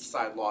 they just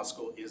decide law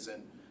school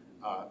isn't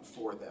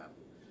for them.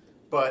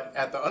 But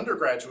at the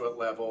undergraduate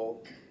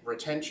level,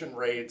 retention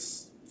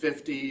rates,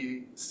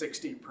 50,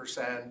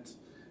 60%,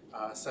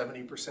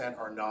 70%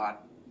 are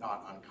not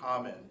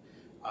uncommon.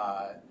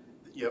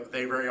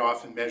 They very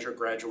often measure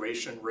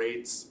graduation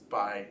rates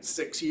by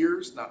 6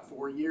 years, not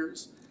 4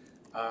 years.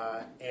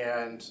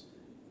 And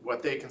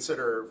what they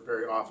consider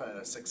very often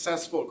a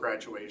successful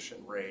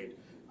graduation rate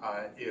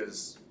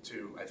is,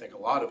 to I think a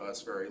lot of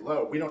us, very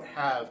low. We don't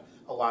have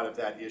a lot of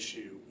that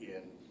issue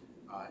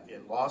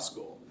in law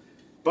school.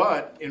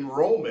 But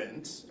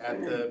enrollment at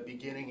the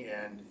beginning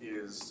end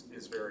is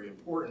very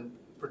important,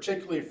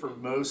 particularly for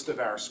most of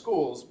our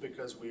schools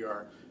because we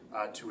are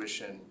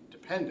tuition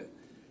dependent.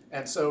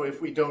 And so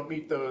if we don't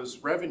meet those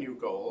revenue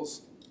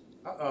goals,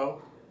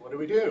 what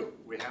do?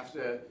 We have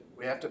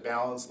to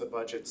balance the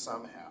budget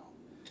somehow.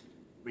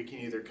 We can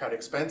either cut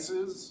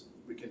expenses,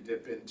 we can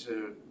dip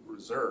into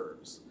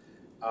reserves.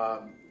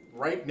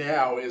 Right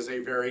now is a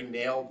very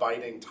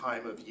nail-biting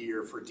time of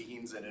year for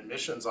deans and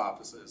admissions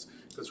offices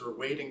because we're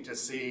waiting to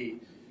see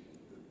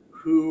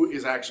who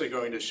is actually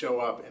going to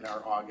show up in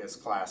our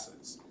August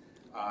classes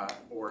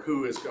or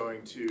who is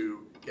going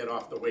to get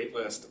off the wait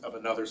list of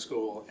another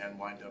school and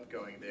wind up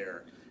going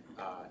there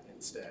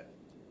instead.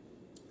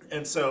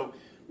 And so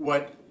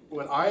what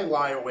I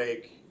lie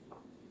awake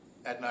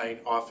at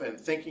night often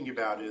thinking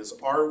about is,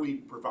 are we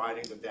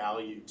providing the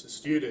value to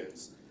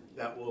students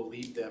that will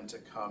lead them to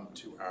come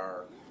to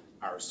our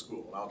our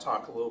school. And I'll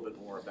talk a little bit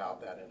more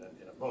about that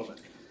in a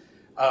moment.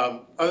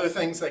 Other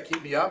things that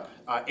keep me up,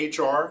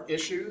 HR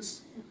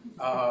issues.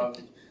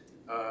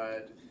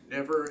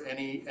 Never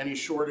any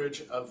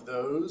shortage of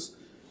those.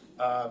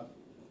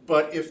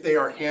 But if they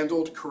are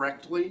handled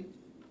correctly,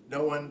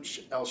 no one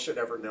else should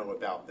ever know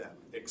about them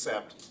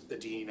except the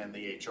dean and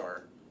the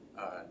HR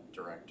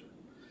director.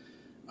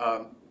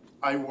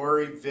 I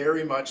worry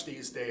very much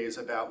these days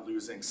about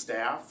losing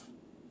staff,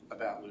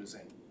 about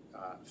losing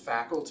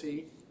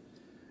faculty,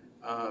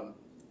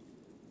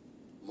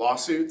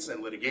 lawsuits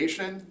and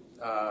litigation.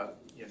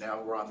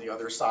 Now we're on the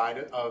other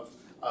side of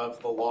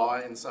the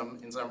law in some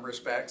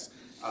respects,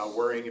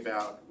 worrying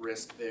about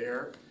risk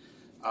there.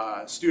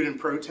 Student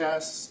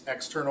protests,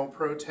 external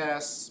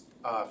protests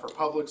for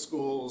public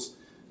schools,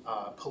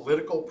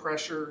 political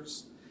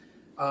pressures.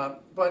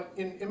 But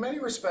in many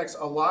respects,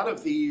 a lot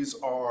of these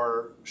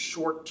are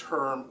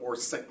short-term or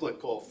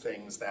cyclical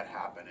things that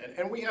happen,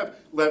 and we have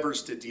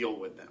levers to deal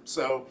with them.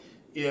 So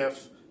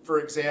if, for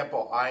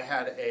example, I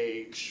had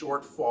a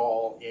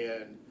shortfall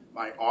in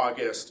my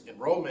August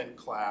enrollment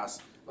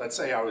class, let's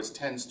say I was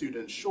 10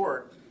 students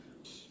short,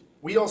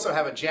 we also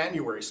have a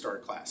January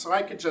start class. So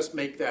I could just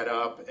make that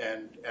up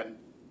and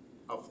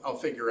I'll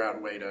figure out a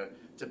way to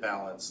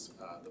balance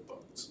the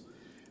books.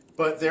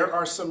 But there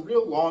are some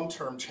real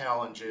long-term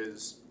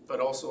challenges, but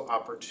also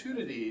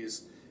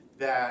opportunities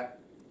that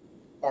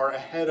are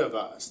ahead of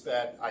us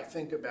that I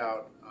think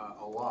about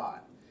a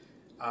lot,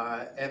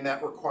 and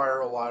that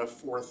require a lot of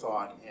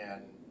forethought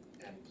and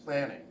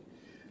planning.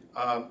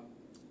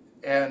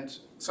 And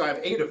so I have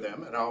 8 of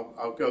them, and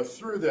I'll go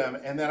through them,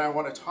 and then I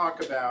want to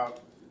talk about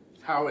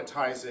how it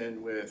ties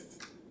in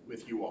with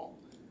you all.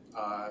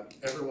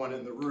 Everyone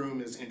in the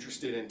room is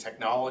interested in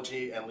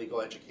technology and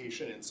legal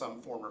education in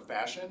some form or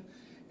fashion,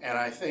 and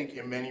I think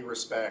in many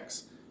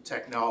respects,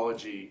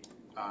 technology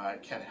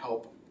can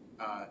help,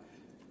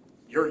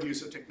 your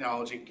use of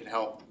technology can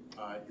help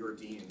your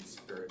deans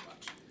very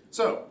much.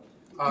 So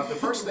the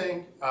first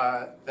thing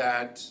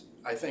that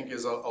I think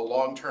is a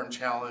long-term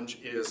challenge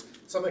is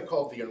something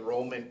called the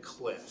enrollment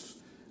cliff.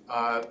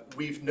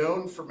 We've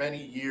known for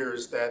many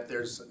years that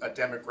there's a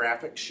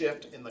demographic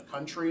shift in the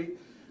country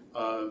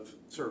of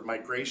sort of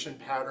migration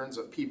patterns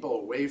of people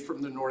away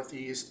from the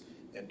Northeast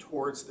and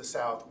towards the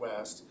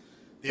Southwest.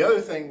 The other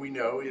thing we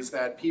know is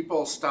that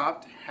people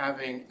stopped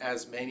having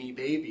as many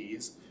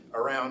babies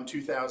around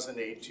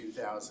 2008,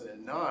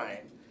 2009.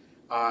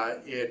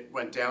 It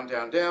went down,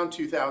 down, down.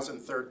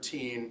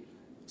 2013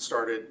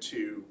 started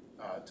to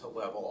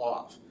level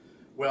off.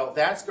 Well,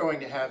 that's going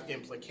to have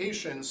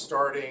implications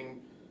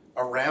starting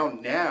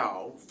around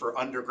now for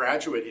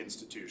undergraduate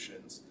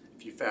institutions,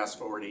 if you fast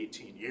forward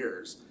 18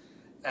 years,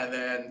 and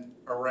then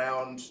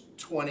around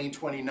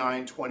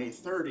 2029,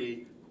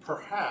 2030,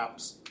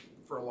 perhaps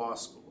for law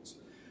schools.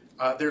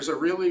 There's a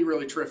really,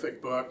 really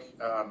terrific book.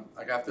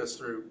 I got this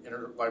through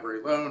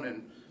Interlibrary Loan,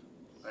 and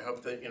I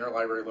hope the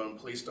Interlibrary Loan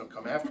police don't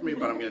come after me,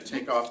 but I'm going to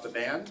take off the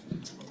band.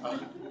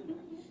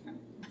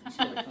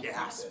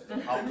 Gasp.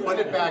 I'll put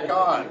it back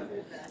on.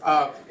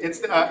 It's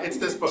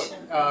this book.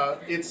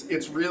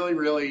 It's really,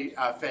 really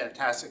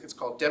fantastic. It's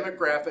called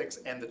Demographics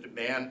and the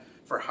Demand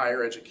for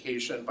Higher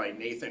Education by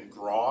Nathan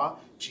Grawe,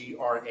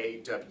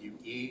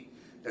 Grawe.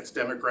 It's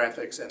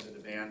Demographics and the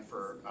Demand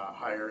for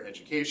Higher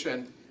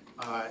Education.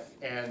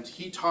 And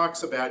he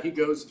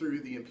goes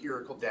through the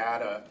empirical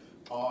data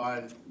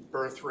on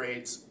birth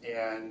rates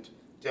and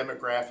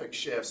demographic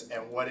shifts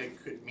and what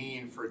it could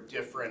mean for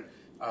different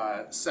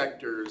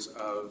sectors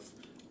of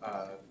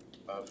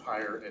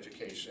higher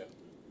education.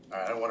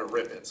 I don't want to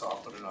rip it, so I'll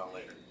put it on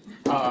later.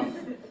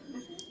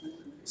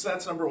 So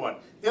that's number one.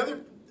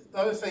 The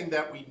other thing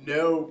that we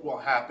know will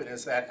happen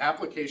is that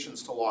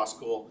applications to law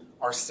school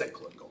are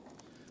cyclical.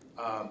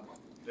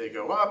 They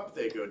go up,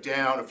 they go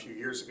down. A few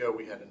years ago,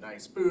 we had a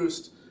nice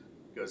boost.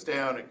 It goes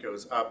down, it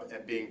goes up,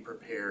 and being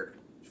prepared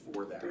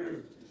for that.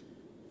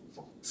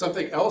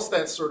 Something else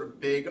that's sort of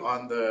big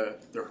on the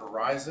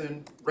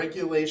horizon,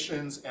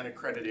 regulations and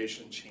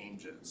accreditation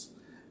changes.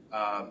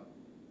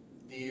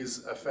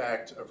 These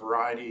affect a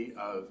variety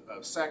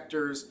of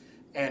sectors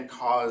and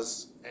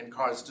cause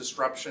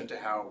disruption to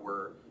how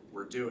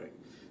we're doing.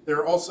 There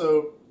are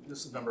also,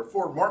 this is number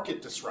 4,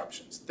 market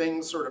disruptions,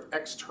 things sort of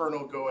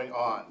external going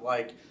on,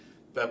 like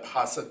the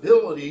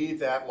possibility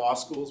that law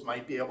schools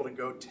might be able to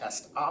go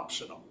test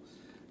optional.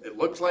 It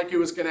looked like it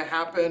was going to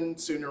happen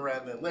sooner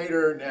rather than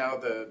later. Now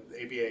the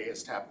ABA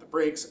has tapped the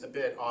brakes a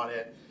bit on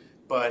it,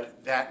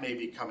 but that may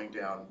be coming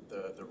down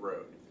the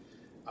road.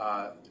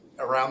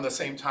 Around the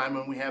same time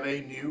when we have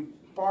a new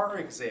bar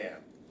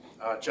exam.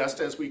 Just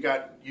as we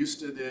got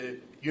used to the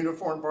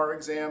uniform bar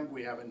exam,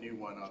 we have a new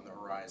one on the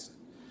horizon.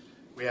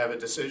 We have a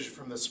decision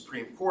from the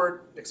Supreme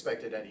Court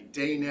expected any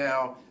day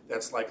now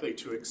that's likely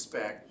to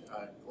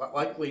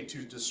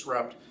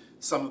disrupt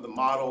some of the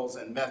models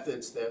and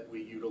methods that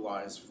we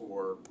utilize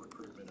for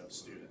recruitment of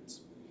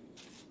students.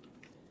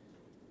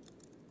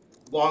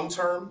 Long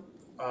term,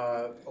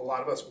 a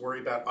lot of us worry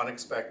about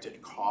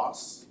unexpected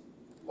costs,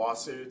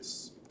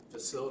 lawsuits,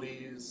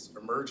 facilities,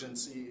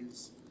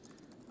 emergencies.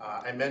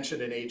 I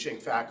mentioned an aging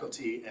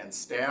faculty and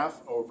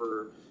staff.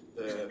 Over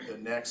the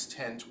next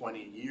 10,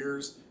 20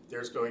 years,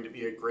 there's going to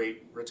be a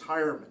great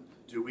retirement.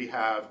 Do we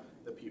have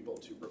the people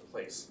to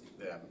replace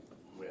them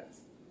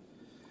with?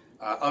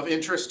 Of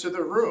interest to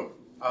the room,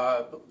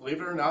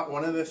 believe it or not,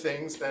 one of the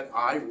things that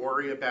I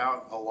worry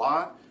about a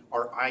lot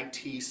are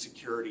IT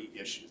security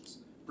issues,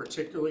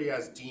 particularly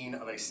as dean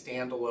of a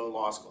standalone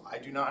law school. I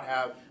do not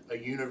have a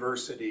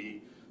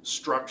university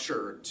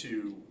structure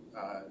to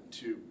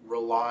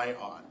rely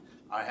on.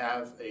 I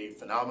have a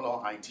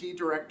phenomenal IT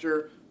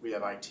director, we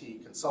have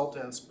IT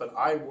consultants, but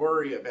I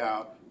worry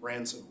about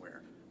ransomware.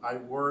 I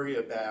worry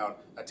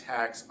about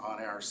attacks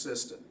on our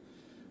system.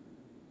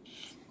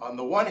 On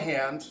the one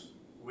hand,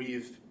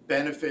 we've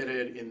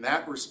benefited in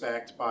that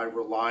respect by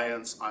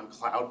reliance on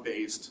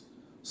cloud-based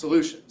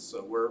solutions.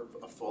 So we're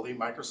a fully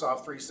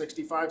Microsoft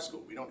 365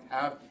 school. We don't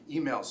have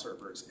email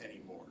servers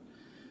anymore.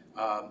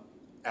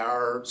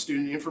 Our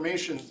student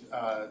information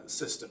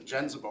system,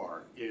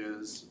 Genzabar,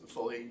 is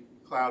fully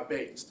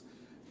cloud-based.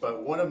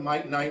 But one of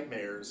my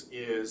nightmares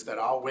is that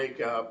I'll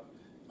wake up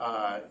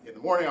in the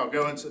morning, I'll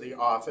go into the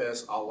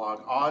office, I'll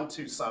log on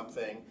to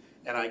something,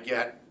 and I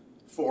get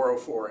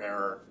 404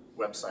 error,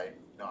 website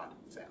not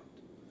found.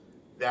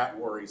 That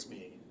worries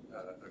me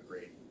a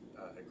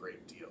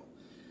great deal.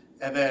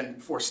 And then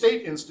for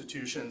state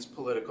institutions,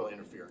 political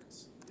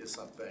interference is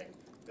something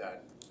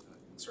that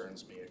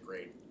concerns me a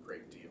great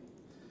deal.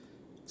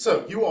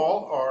 So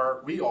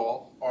we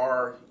all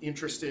are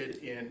interested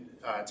in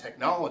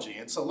technology,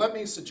 and so let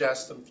me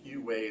suggest some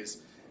few ways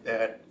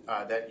that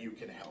you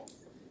can help.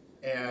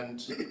 And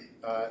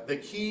the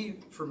key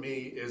for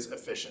me is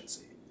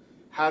efficiency.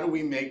 How do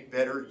we make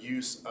better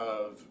use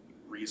of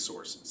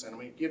resources? And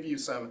we give you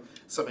some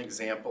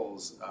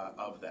examples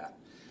of that.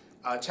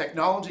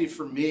 Technology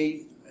for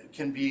me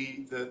can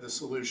be the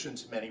solution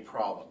to many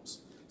problems.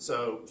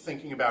 So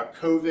thinking about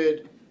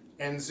COVID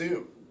and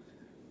Zoom.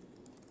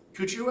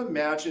 Could you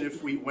imagine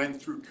if we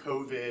went through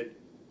COVID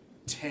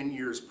 10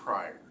 years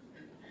prior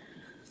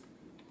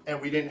and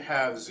we didn't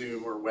have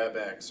Zoom or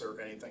WebEx or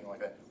anything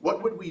like that?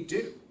 What would we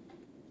do?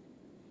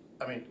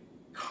 I mean,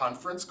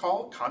 conference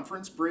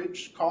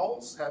bridge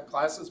calls, have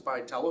classes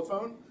by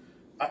telephone?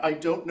 I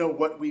don't know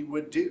what we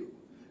would do,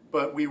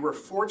 but we were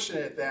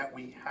fortunate that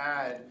we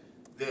had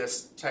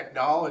this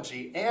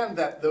technology and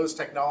that those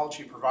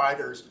technology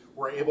providers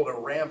were able to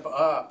ramp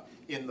up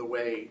in the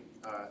way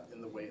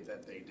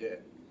that they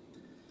did.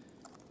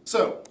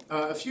 So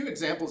a few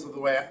examples of the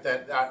way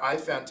that I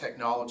found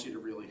technology to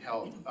really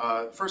help.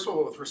 First of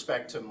all, with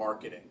respect to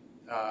marketing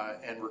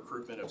and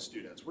recruitment of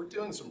students, we're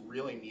doing some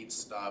really neat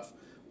stuff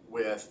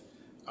with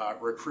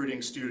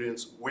recruiting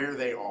students where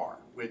they are,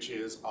 which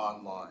is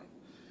online.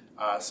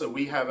 So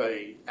we have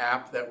an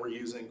app that we're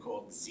using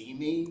called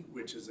ZME,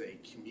 which is a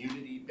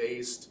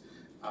community-based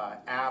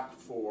app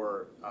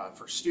for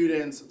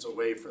students. It's a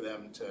way for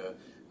them to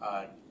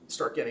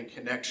start getting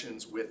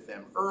connections with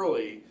them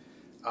early.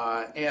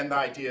 And the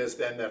idea is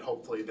then that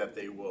hopefully that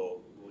they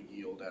will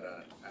yield at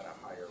a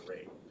higher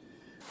rate.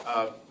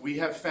 We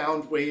have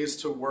found ways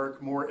to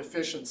work more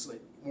efficiently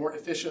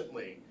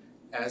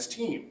as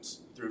teams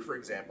through, for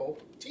example,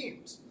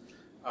 Teams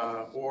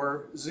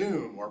or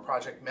Zoom or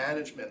project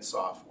management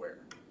software.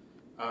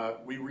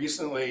 We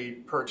recently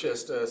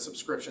purchased a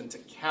subscription to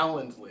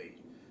Calendly.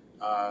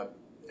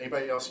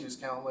 Anybody else use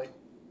Calendly?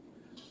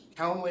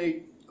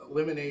 Calendly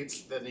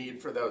eliminates the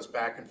need for those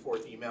back and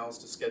forth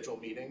emails to schedule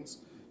meetings.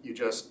 You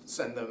just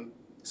send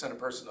a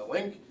person a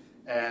link,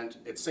 and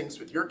it syncs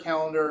with your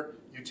calendar.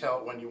 You tell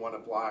it when you want to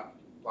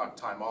block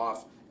time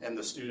off, and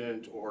the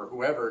student or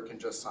whoever can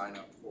just sign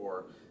up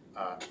for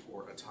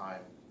a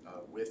time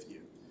with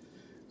you.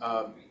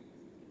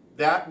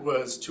 That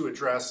was to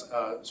address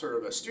sort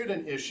of a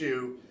student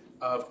issue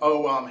of,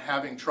 oh, I'm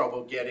having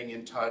trouble getting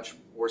in touch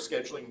or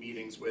scheduling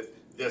meetings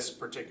with this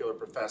particular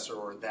professor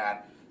or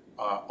that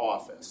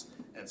office.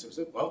 And so we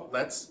said, well,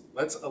 let's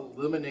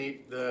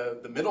eliminate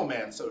the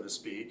middleman, so to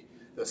speak,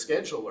 the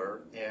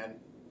scheduler, and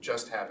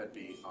just have it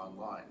be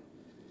online.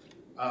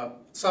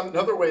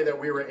 Another way that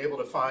we were able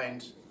to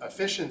find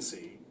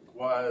efficiency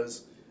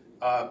was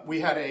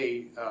we had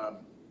a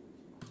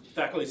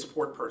faculty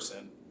support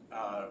person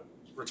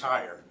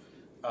retire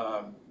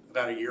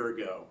about a year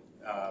ago.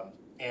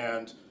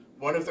 And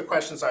one of the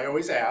questions I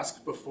always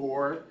ask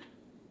before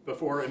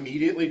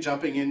immediately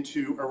jumping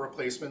into a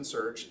replacement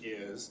search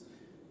is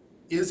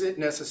it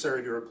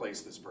necessary to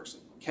replace this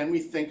person? Can we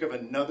think of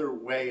another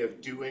way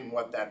of doing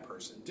what that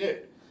person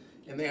did?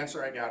 And the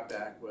answer I got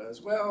back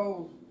was,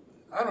 well,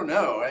 I don't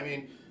know. I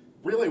mean,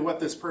 really what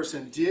this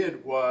person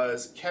did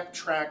was kept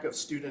track of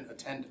student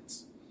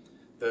attendance.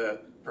 The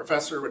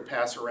professor would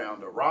pass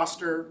around a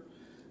roster,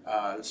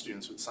 the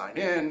students would sign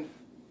in,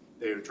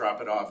 they would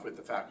drop it off with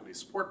the faculty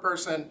support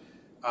person,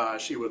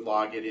 she would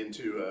log it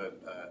into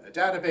a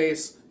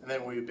database, and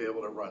then we would be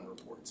able to run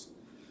reports.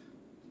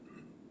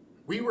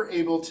 We were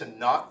able to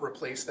not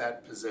replace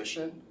that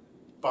position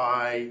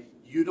by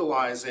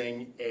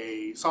utilizing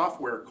a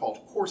software called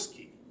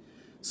CourseKey.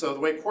 So the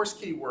way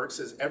CourseKey works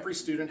is every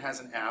student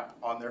has an app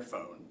on their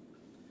phone.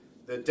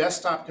 The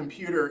desktop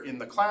computer in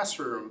the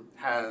classroom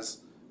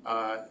has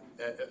a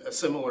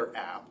similar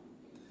app.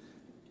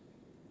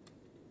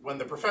 When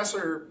the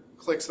professor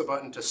clicks the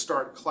button to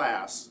start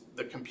class,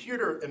 the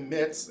computer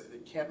emits,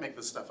 it can't make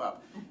this stuff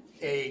up,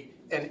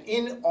 an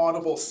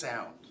inaudible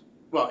sound.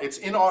 Well, it's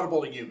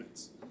inaudible to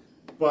humans,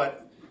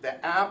 but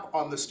the app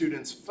on the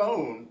student's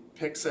phone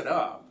picks it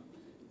up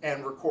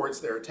and records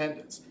their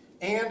attendance.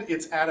 And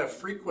it's at a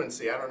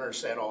frequency, I don't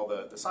understand all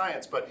the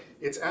science, but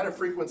it's at a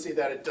frequency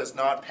that it does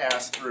not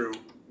pass through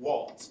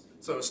walls.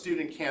 So a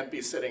student can't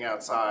be sitting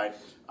outside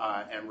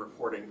and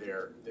recording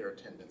their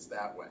attendance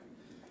that way.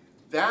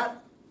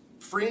 That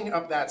freeing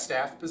up that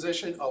staff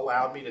position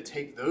allowed me to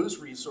take those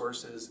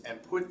resources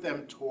and put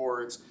them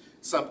towards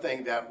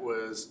something that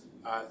was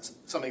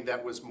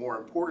more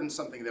important,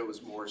 something that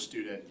was more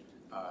student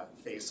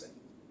facing.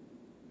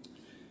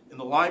 In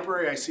the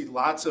library, I see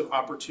lots of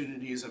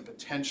opportunities and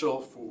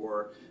potential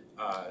for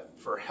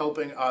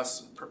helping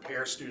us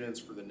prepare students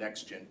for the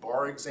next gen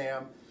bar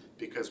exam,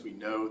 because we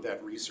know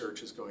that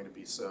research is going to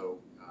be so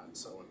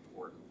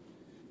important.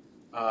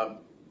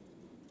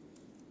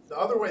 The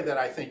other way that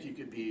I think you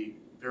could be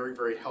very,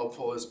 very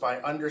helpful is by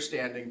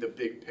understanding the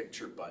big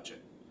picture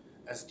budget.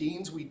 As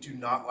deans, we do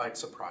not like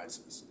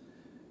surprises.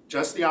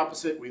 Just the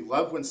opposite, we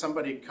love when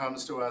somebody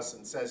comes to us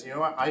and says, you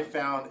know what, I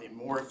found a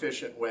more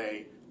efficient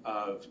way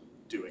of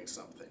doing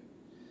something.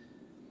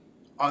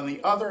 On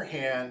the other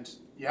hand,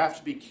 you have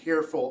to be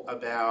careful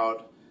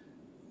about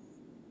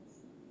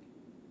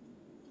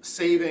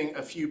saving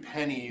a few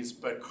pennies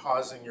but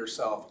causing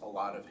yourself a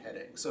lot of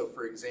headache. So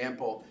for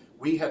example,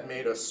 we had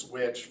made a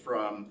switch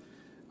from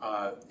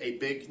a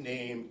big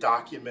name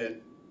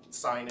document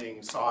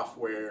signing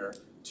software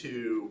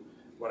to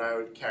what I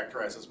would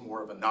characterize as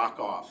more of a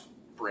knockoff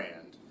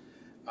brand.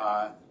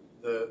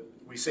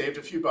 We saved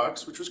a few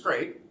bucks, which was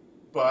great,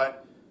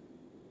 but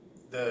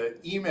the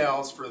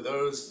emails for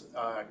those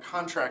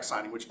contract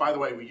signing, which by the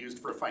way we used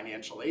for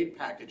financial aid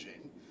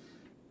packaging,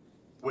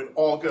 would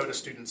all go to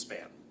student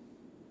spam,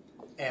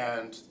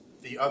 and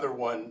the other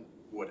one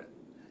wouldn't.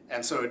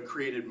 And so it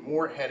created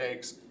more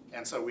headaches,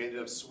 and so we ended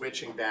up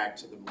switching back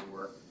to the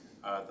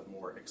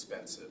more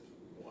expensive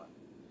one.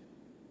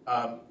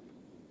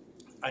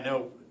 I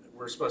know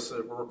we're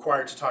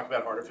required to talk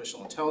about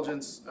artificial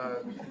intelligence,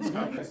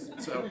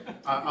 so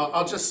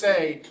I'll just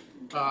say,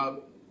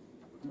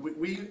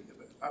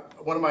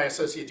 one of my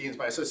associate deans,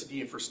 my associate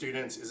dean for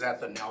students, is at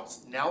the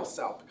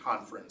NALSALP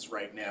conference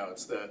right now.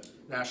 It's the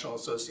National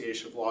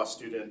Association of Law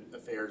Student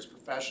Affairs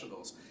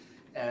Professionals.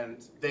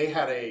 And they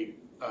had a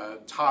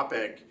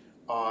topic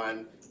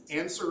on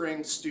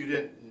answering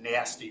student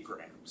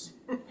nastygrams.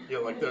 You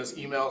know, like those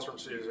emails from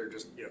students are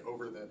just, you know,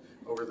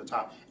 over the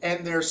top.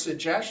 And their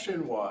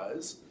suggestion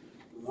was,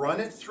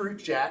 run it through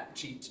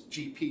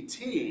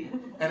ChatGPT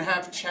and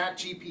have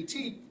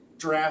ChatGPT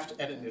draft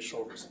an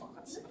initial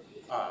response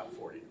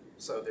for you.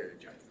 So there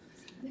you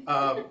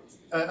go.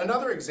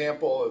 Another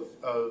example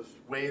of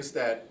ways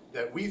that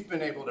we've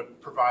been able to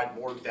provide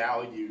more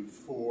value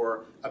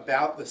for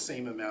about the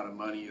same amount of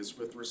money is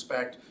with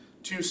respect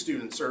to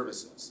student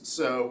services.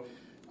 So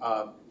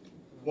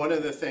one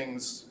of the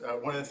things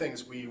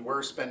we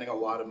were spending a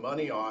lot of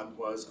money on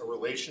was a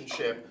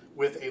relationship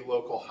with a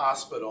local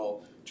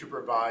hospital to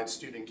provide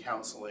student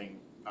counseling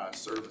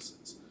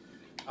services.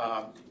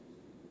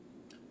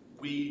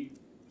 We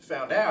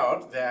found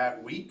out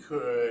that we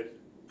could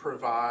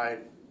provide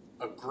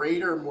a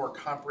greater, more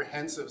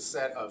comprehensive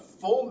set of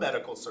full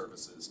medical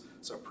services,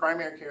 so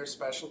primary care,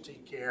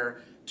 specialty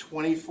care,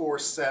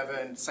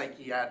 24/7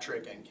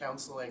 psychiatric and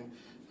counseling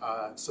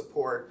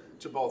support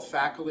to both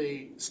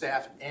faculty,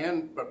 staff,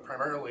 but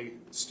primarily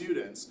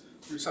students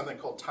through something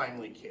called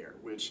Timely Care,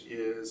 which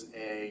is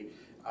a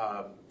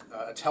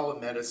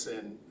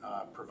telemedicine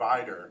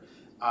provider.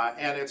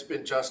 And it's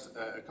been just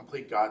a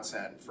complete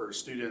godsend for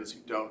students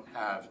who don't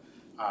have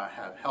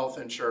health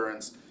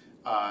insurance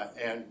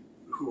and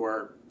who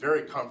are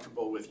very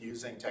comfortable with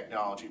using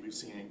technology. We've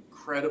seen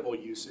incredible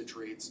usage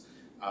rates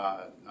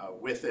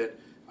with it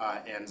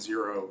and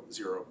zero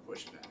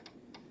pushback.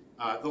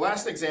 The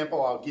last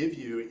example I'll give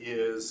you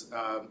is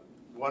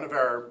one of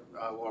our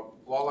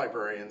law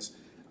librarians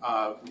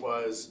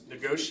was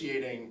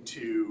negotiating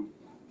to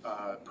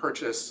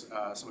purchase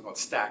something called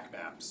stack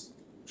maps.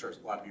 I'm sure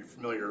a lot of you are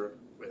familiar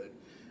with it,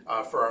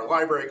 for our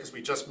library, because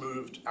we just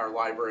moved our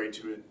library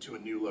to a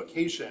new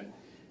location.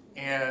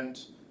 And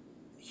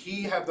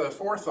he had the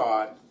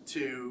forethought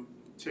to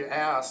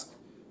ask,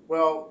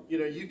 well, you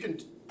know, you can,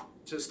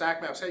 to stack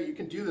maps, hey, you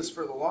can do this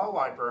for the law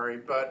library,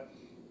 but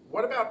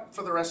what about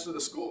for the rest of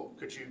the school?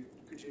 Could you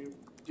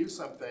do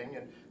something?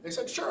 And they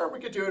said, sure, we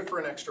could do it for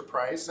an extra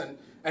price. And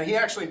he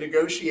actually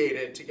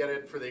negotiated to get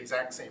it for the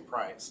exact same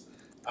price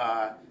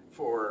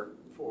for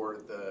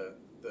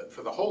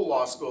the whole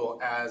law school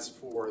as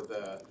for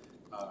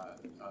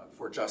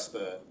just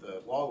the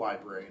law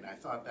library. And I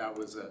thought that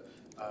was a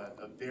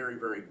very,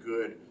 very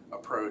good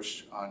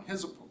approach on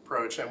his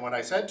approach. And what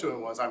I said to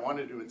him was I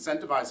wanted to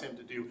incentivize him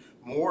to do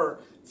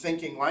more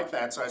thinking like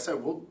that. So I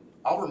said, well,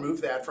 I'll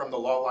remove that from the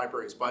law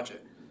library's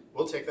budget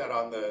we'll take that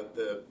on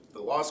the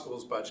law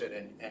school's budget,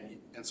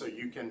 and so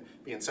you can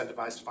be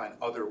incentivized to find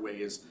other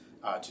ways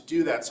to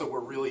do that. So we're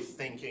really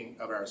thinking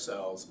of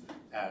ourselves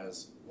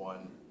as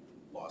one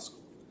law school.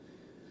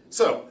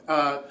 So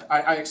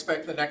I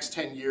expect the next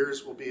 10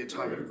 years will be a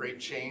time of great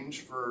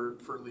change for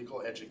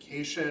legal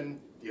education,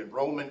 the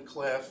enrollment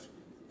cliff,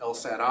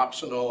 LSAT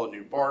optional, a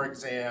new bar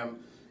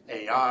exam,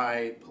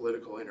 AI,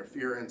 political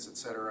interference, et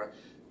cetera.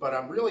 But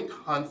I'm really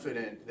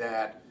confident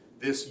that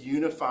this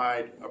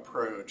unified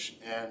approach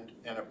and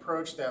an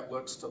approach that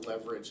looks to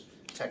leverage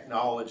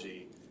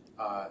technology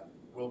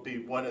will be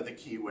one of the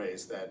key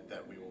ways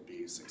that we will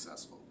be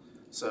successful.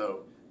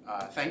 So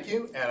thank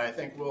you, and I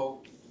think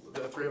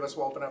the three of us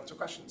will open up to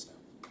questions now.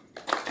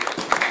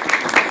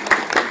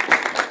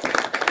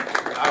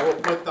 I will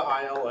put the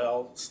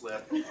ILL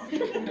slip. I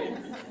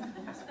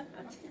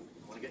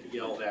want to get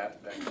yelled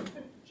at back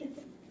there.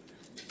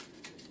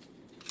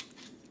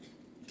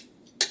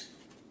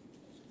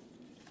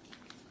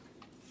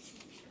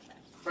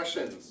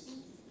 Questions?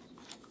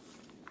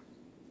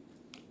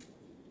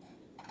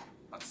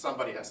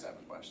 Somebody has to have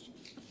a question.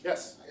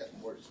 Yes? I got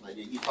more just an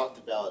idea. You talked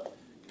about,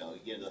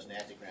 getting those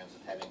nasty-grams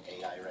and having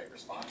AI write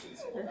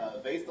responses.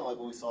 Based on like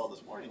what we saw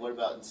this morning, what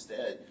about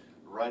instead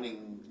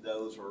running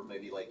those or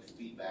maybe like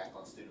feedback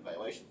on student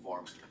evaluation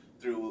forms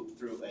through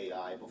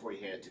AI before you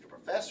hand it to the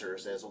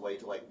professors as a way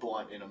to like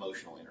blunt an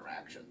emotional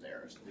interaction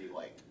there? So be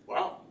like,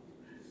 wow,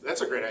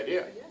 that's a great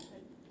idea.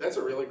 That's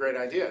a really great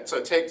idea.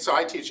 So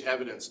I teach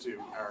evidence to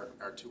our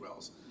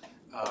 2Ls,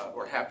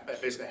 or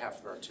basically half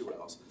of our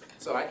 2Ls.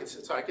 So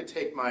I could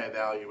take my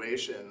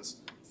evaluations,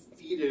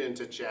 feed it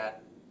into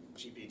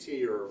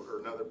ChatGPT or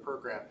another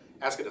program,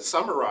 ask it to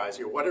summarize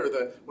here. What are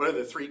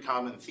the three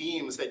common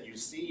themes that you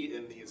see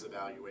in these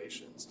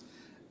evaluations?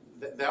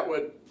 That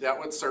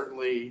would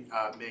certainly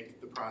make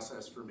the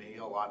process for me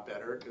a lot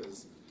better,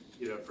 because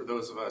for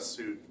those of us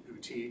who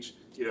teach,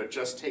 it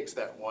just takes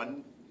that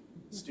one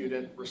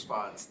student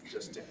response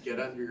just to get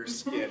under your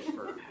skin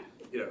for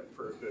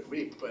a good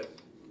week. But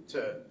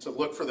to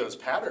look for those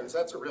patterns,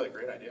 that's a really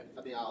great idea.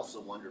 I mean, I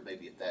also wonder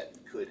maybe if that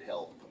could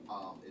help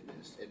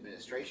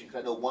administration,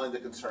 because I know one of the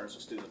concerns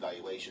with student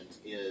evaluations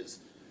is,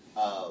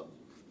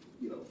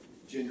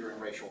 gender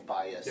and racial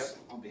bias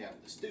on behalf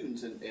of the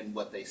students and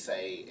what they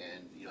say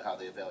and how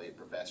they evaluate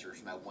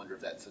professors. And I wonder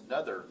if that's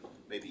another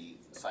maybe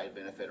side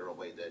benefit or a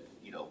way that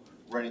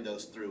running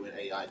those through an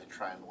AI to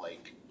try and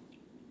like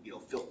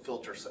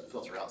filter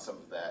out some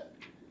of that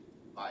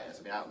bias.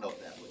 I mean, I don't know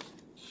if that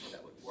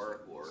would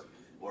work or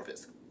if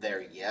it's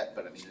there yet,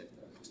 but I mean,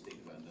 I'm just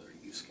thinking about another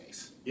use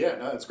case. Yeah,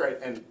 no, that's great.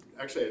 And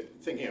actually,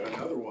 thinking of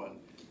another one.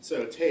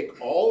 So take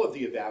all of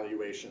the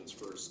evaluations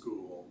for a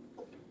school,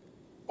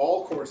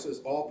 all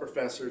courses, all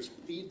professors,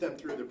 feed them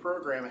through the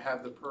program,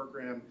 have the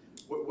program.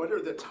 What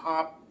are the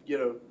top,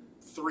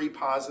 3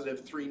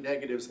 positive, 3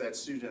 negatives that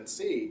students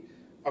see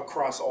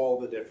across all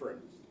the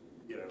different,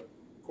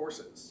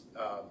 courses?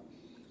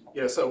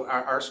 So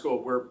our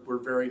school, we're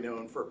very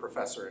known for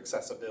professor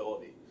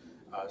accessibility.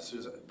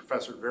 Sue's a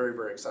professor, very,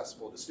 very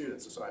accessible to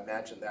students, so I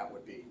imagine that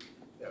would be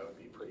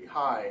pretty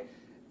high.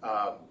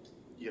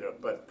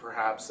 But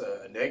perhaps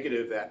a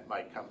negative that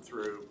might come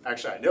through.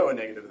 Actually, I know a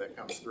negative that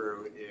comes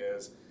through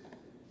is,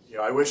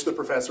 I wish the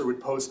professor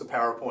would post the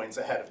PowerPoints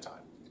ahead of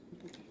time.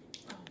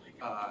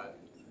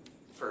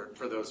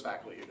 For those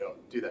faculty who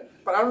don't do that,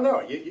 but I don't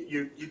know.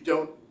 You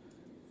don't.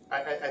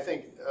 I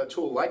think a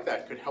tool like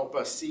that could help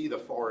us see the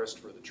forest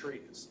for the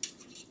trees.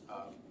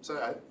 It's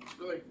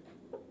really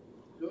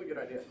good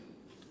idea.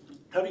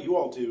 How do you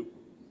all do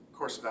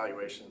course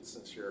evaluations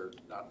since you're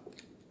not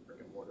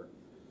brick and mortar?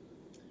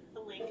 A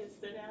link is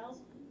sent out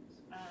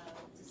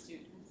to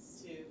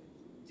students to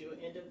do an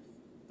end of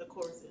the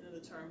course, end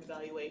of the term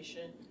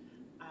evaluation.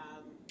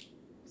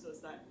 So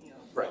it's not,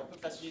 Right.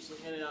 professors usually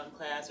hand it out in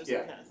class or Yeah.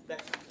 something.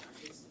 That's not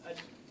it's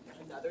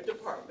another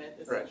department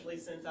essentially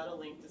sends out a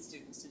link to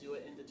students to do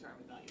an end of term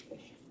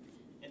evaluation,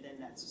 and then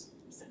that's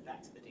sent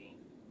back to the dean.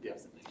 Yeah.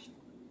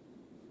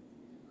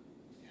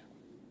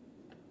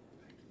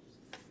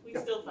 We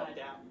still find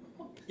out.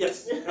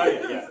 Yes. Oh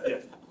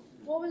yeah.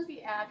 What was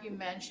the app you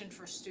mentioned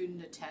for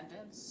student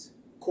attendance?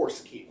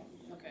 Course Key.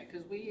 Okay,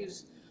 because we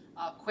use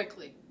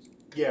Quickly.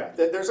 Yeah,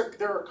 there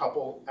are a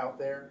couple out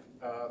there.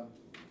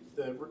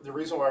 The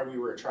reason why we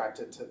were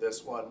attracted to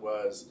this one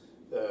was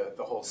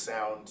the whole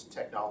sound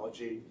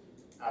technology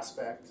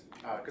aspect,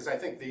 because I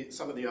think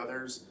some of the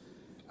others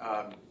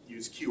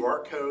use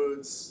QR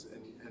codes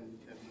and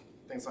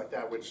things like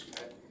that, which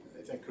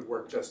I think could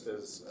work just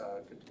as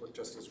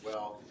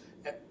well.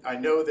 And I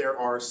know there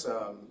are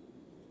some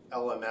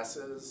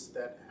LMSs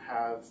that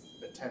have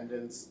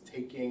attendance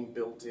taking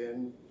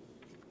built-in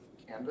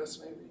Canvas,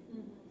 maybe.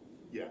 Mm-hmm.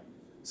 Yeah.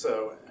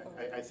 So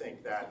I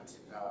think that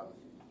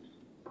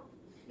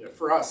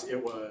for us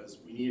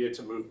we needed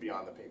to move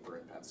beyond the paper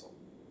and pencil.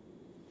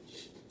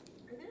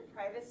 Are there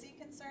privacy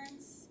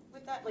concerns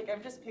with that? Like,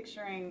 I'm just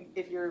picturing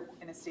if you're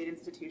in a state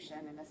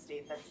institution in a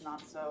state that's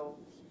not so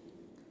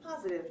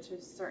positive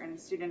to certain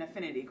student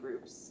affinity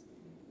groups,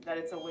 that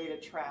it's a way to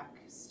track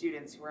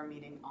students who are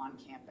meeting on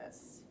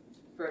campus.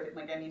 for,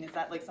 like, I mean, is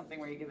that like something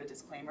where you give a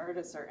disclaimer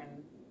to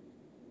certain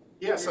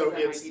Yeah, so groups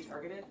that it's, might be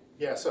targeted?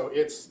 yeah, so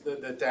it's,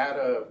 the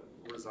data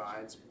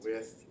resides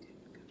with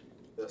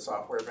the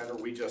software vendor.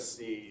 We just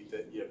see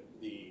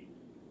the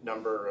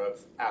number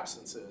of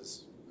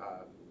absences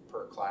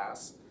per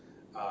class.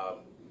 I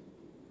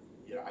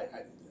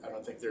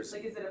don't think there's.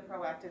 Like, is it a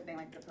proactive thing,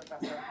 like the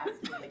professor has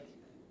to like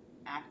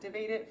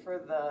activate it for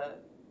the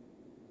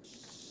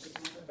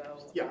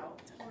Yeah.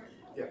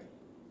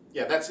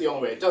 Yeah, that's the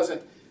only way.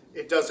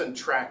 It doesn't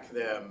track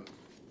them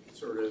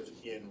sort of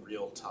in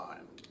real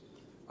time.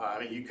 I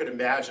mean, you could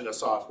imagine a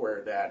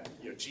software that,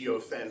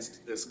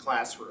 geo-fenced this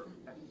classroom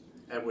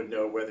and would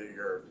know whether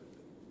you're,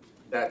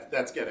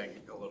 that's getting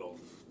a little.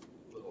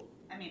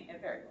 I mean,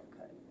 it very well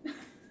could.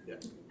 Yeah.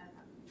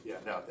 Yeah,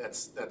 no,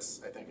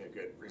 that's I think a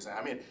good reason.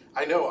 I mean,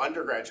 I know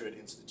undergraduate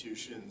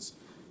institutions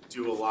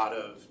do a lot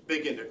of,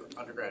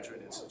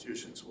 undergraduate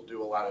institutions will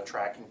do a lot of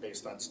tracking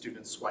based on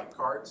student swipe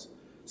cards.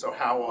 So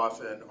how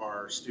often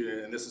are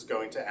and this is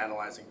going to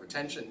analyzing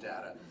retention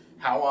data,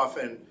 how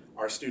often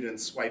are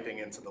students swiping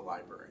into the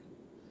library?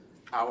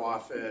 How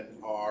often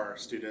are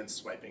students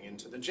swiping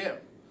into the gym?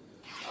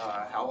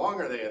 How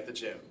long are they at the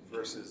gym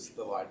versus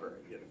the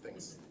library?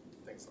 Things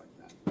like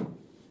that.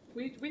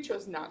 We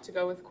chose not to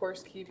go with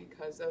course key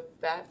because of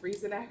that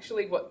reason,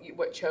 actually.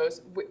 What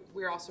chose,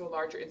 we're also a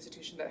larger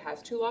institution that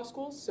has 2 law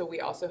schools, so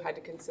we also had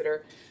to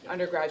consider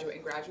undergraduate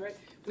and graduate.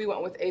 We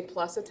went with A+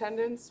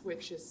 attendance,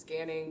 which is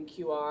scanning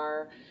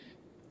QR,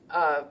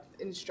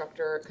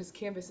 instructor, because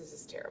Canvas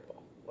is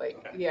terrible.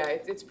 Like, yeah,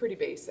 it's pretty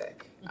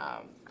basic,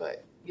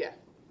 but yeah.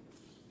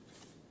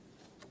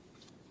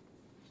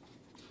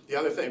 The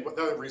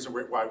other reason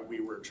why we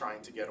were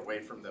trying to get away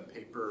from the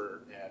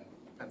paper and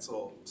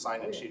pencil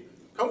sign-in sheet,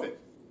 COVID.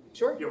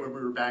 Sure. When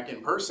we were back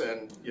in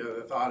person,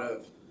 the thought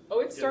of.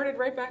 Oh, it started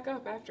right back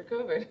up after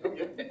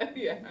COVID.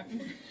 Yeah.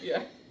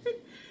 Yeah.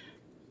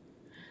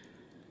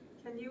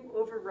 Can you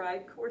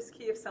override course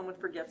key if someone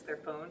forgets their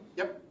phone?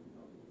 Yep.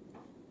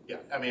 Yeah,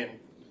 I mean,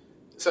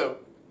 so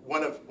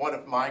one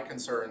of my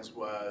concerns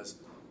was,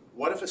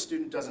 what if a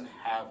student doesn't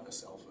have a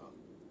cell phone?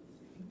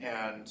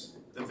 And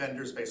the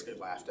vendors basically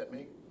laughed at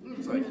me.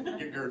 It's like,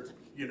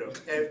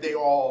 they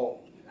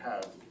all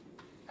have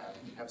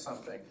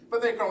something.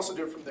 But they can also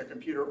do it from their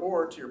computer,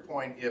 or to your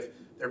point, if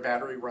their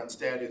battery runs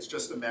dead, it's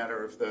just a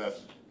matter of the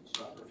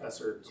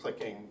professor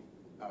clicking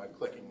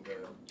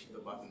the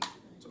button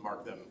to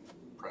mark them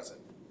present.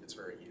 It's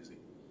very easy.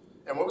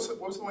 And what was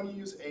the one you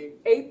used?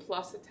 A+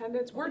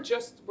 attendance.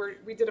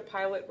 We did a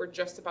pilot. We're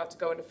just about to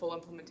go into full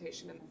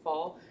implementation in the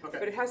fall. Okay.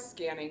 But it has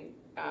scanning,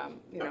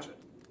 Gotcha.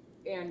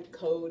 and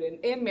code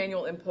and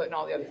manual input and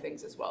all the other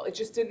things as well. It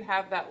just didn't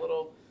have that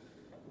little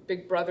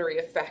big brothery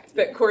effect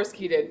that Course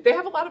Key did. They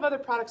have a lot of other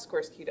products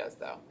Course Key does,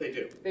 though. They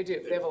do. They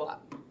do. They have a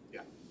lot.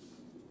 Yeah.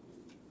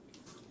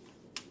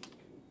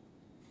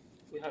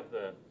 We have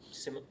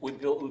we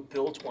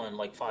built one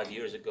like 5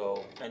 years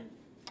ago, and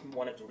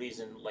one of the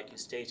reasons, like you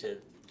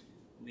stated,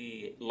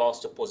 we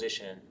lost a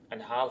position,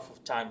 and half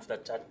of time for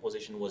that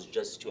position was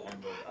just to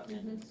handle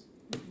attendance.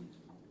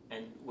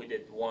 And we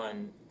did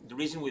one. The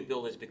reason we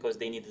built it is because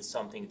they needed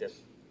something that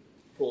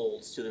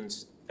pulled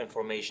students'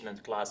 information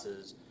and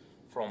classes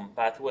from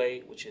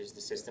Pathway, which is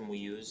the system we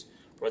use,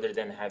 rather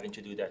than having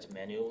to do that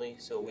manually.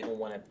 So we don't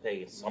want to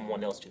pay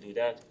someone else to do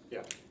that.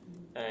 Yeah.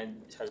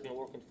 And it has been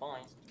working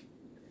fine.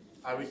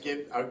 I would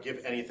give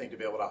anything to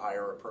be able to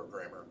hire a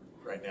programmer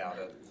right now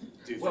to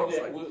do things Well,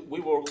 yeah, like. we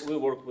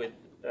work with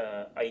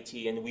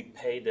IT and we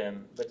pay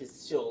them, but it's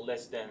still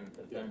less than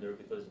a vendor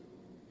because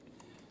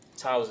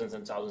thousands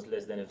and thousands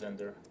less than a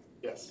vendor.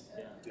 Yes.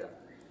 Yeah.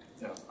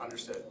 No,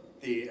 understood.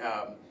 The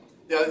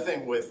other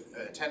thing with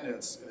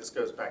attendance, and this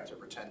goes back to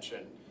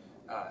retention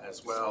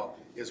as well,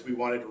 is we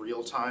wanted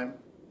real-time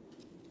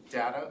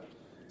data.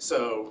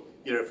 So,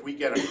 if we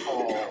get a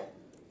call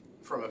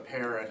from a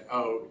parent,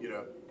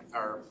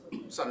 our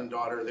son and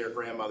daughter, their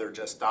grandmother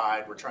just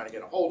died, we're trying to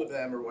get a hold of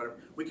them or whatever,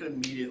 we can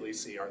immediately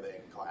see are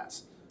they in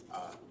class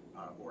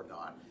or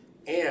not.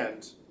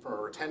 And from a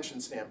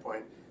retention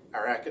standpoint,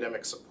 our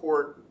academic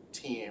support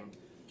team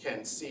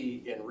can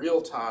see in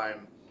real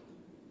time,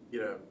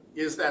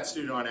 is that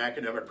student on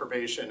academic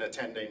probation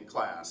attending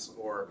class,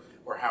 or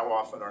how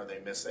often are they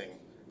missing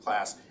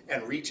class,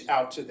 and reach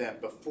out to them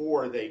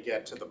before they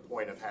get to the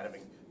point of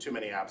having too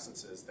many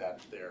absences that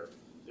they're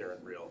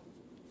in real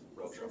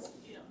trouble.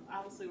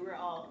 Obviously we're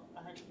all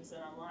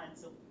 100% online,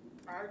 so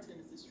our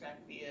attendance is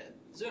tracked via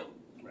Zoom,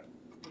 Right.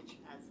 which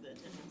has the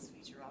attendance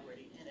feature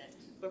already in it.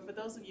 But for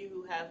those of you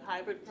who have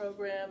hybrid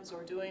programs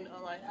or doing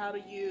online, how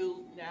do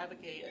you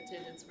navigate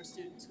attendance for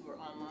students who are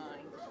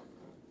online?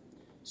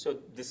 So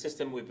the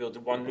system we built,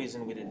 one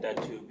reason we did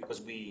that too,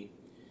 because we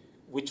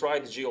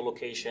tried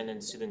geolocation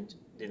and students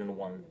didn't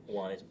want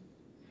it,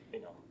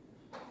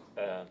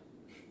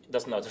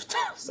 that's not a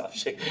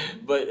subject.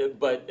 But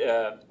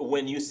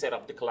when you set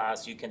up the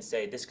class, you can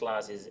say this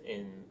class is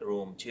in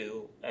room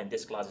 2 and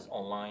this class is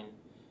online,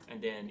 and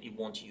then it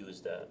won't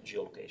use the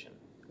geolocation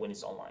when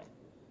it's online.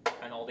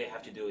 And all they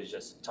have to do is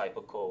just type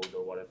a code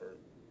or whatever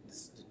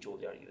the tool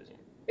they are using.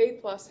 A+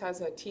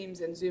 has a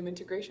Teams and Zoom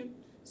integration,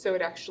 so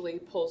it actually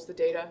pulls the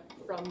data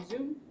from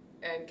Zoom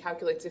and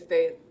calculates if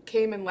they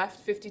came and left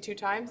 52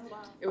 times,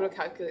 it will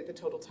calculate the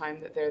total time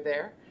that they're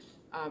there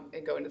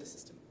and go into the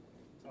system.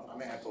 Oh, I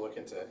may have to look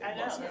into it. I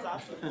know, that's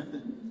awesome.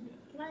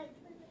 Can I,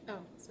 Oh,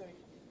 sorry.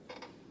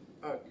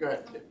 Go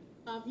ahead.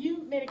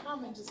 you made a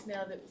comment just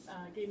now that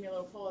gave me a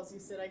little pause. You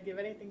said I'd give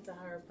anything to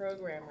hire a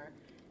programmer.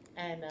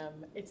 And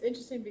it's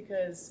interesting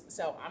because,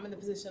 so I'm in the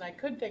position I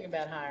could think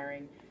about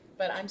hiring,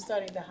 but I'm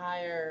starting to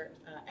hire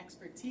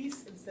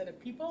expertise instead of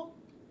people.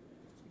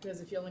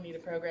 Because if you only need a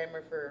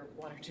programmer for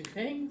one or two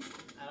things,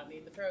 I don't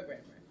need the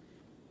programmer.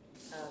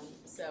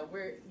 So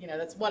we're,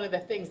 that's one of the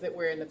things that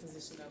we're in the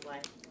position of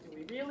like, do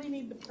we really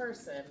need the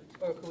person,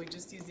 or can we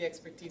just use the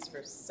expertise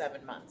for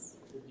 7 months?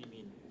 What do you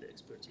mean, the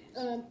expertise?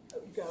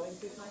 Going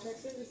through contract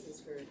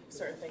services for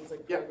certain things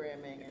like Yeah.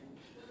 programming and.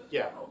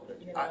 Yeah,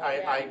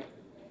 I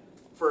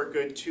for a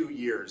good 2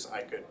 years,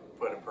 I could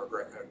put a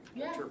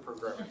true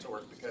programmer to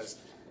work because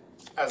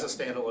as a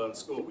standalone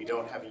school, we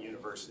don't have a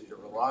university to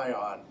rely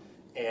on,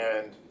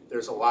 and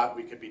there's a lot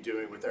we could be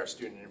doing with our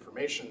student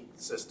information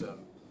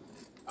system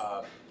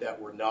that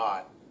we're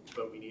not,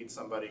 but we need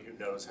somebody who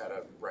knows how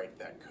to write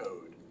that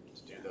code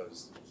to do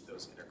those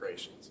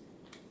integrations.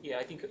 Yeah,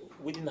 I think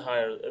we didn't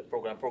hire a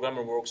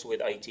programmer works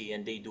with IT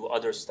and they do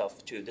other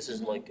stuff too. This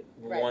is like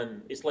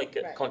one, it's like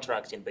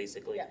contracting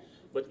basically. Yeah.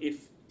 But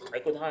if I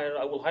could hire,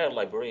 I will hire a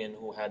librarian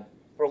who had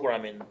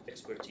programming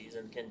expertise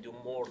and can do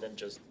more than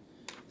just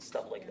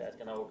stuff like that.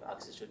 Can have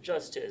access to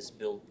justice,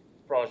 build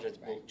projects,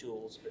 build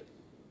tools. But,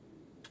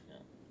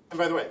 And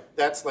by the way,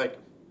 that's like,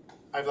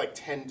 I have like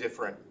 10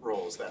 different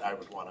roles that I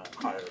would want to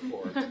hire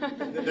for.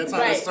 That's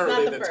not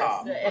necessarily the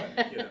top,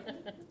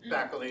 but,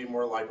 faculty,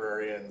 more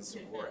librarians,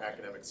 more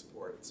academic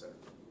support, et cetera.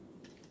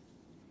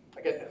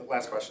 Okay,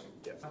 last question.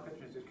 Yeah.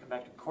 To come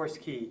back to course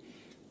key,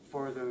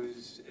 for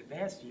those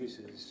advanced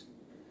uses,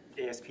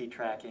 ASP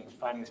tracking,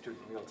 finding a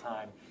student in real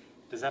time,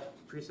 does that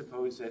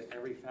presuppose that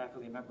every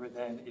faculty member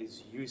then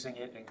is using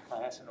it in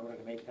class in order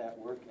to make that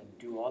work, and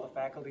do all the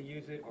faculty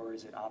use it, or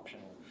is it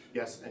optional?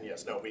 Yes and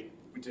yes. No, we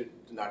did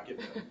not give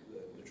them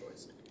the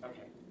choice.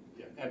 Okay.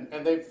 Yeah,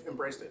 and they've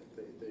embraced it.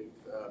 They've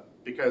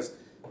because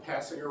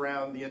passing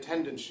around the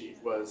attendance sheet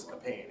was a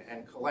pain,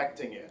 and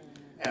collecting it.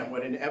 And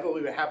what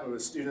inevitably would happen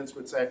was students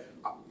would say,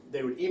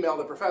 they would email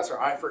the professor,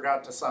 I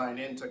forgot to sign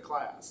into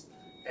class.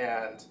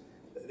 And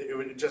it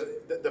would just,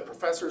 the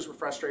professors were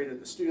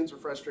frustrated, the students were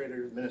frustrated,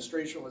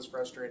 administration was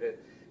frustrated.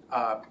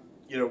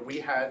 We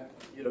had,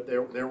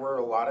 there were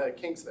a lot of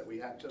kinks that we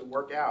had to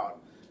work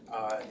out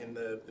in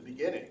the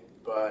beginning,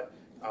 but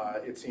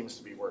it seems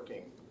to be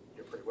working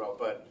pretty well.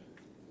 But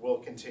we'll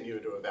continue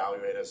to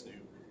evaluate as new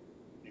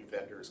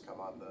vendors come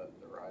on the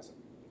horizon.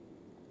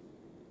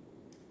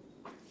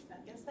 I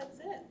guess that's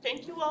it.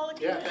 Thank you all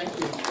again. Yeah, thank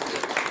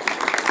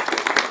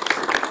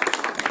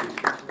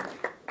you.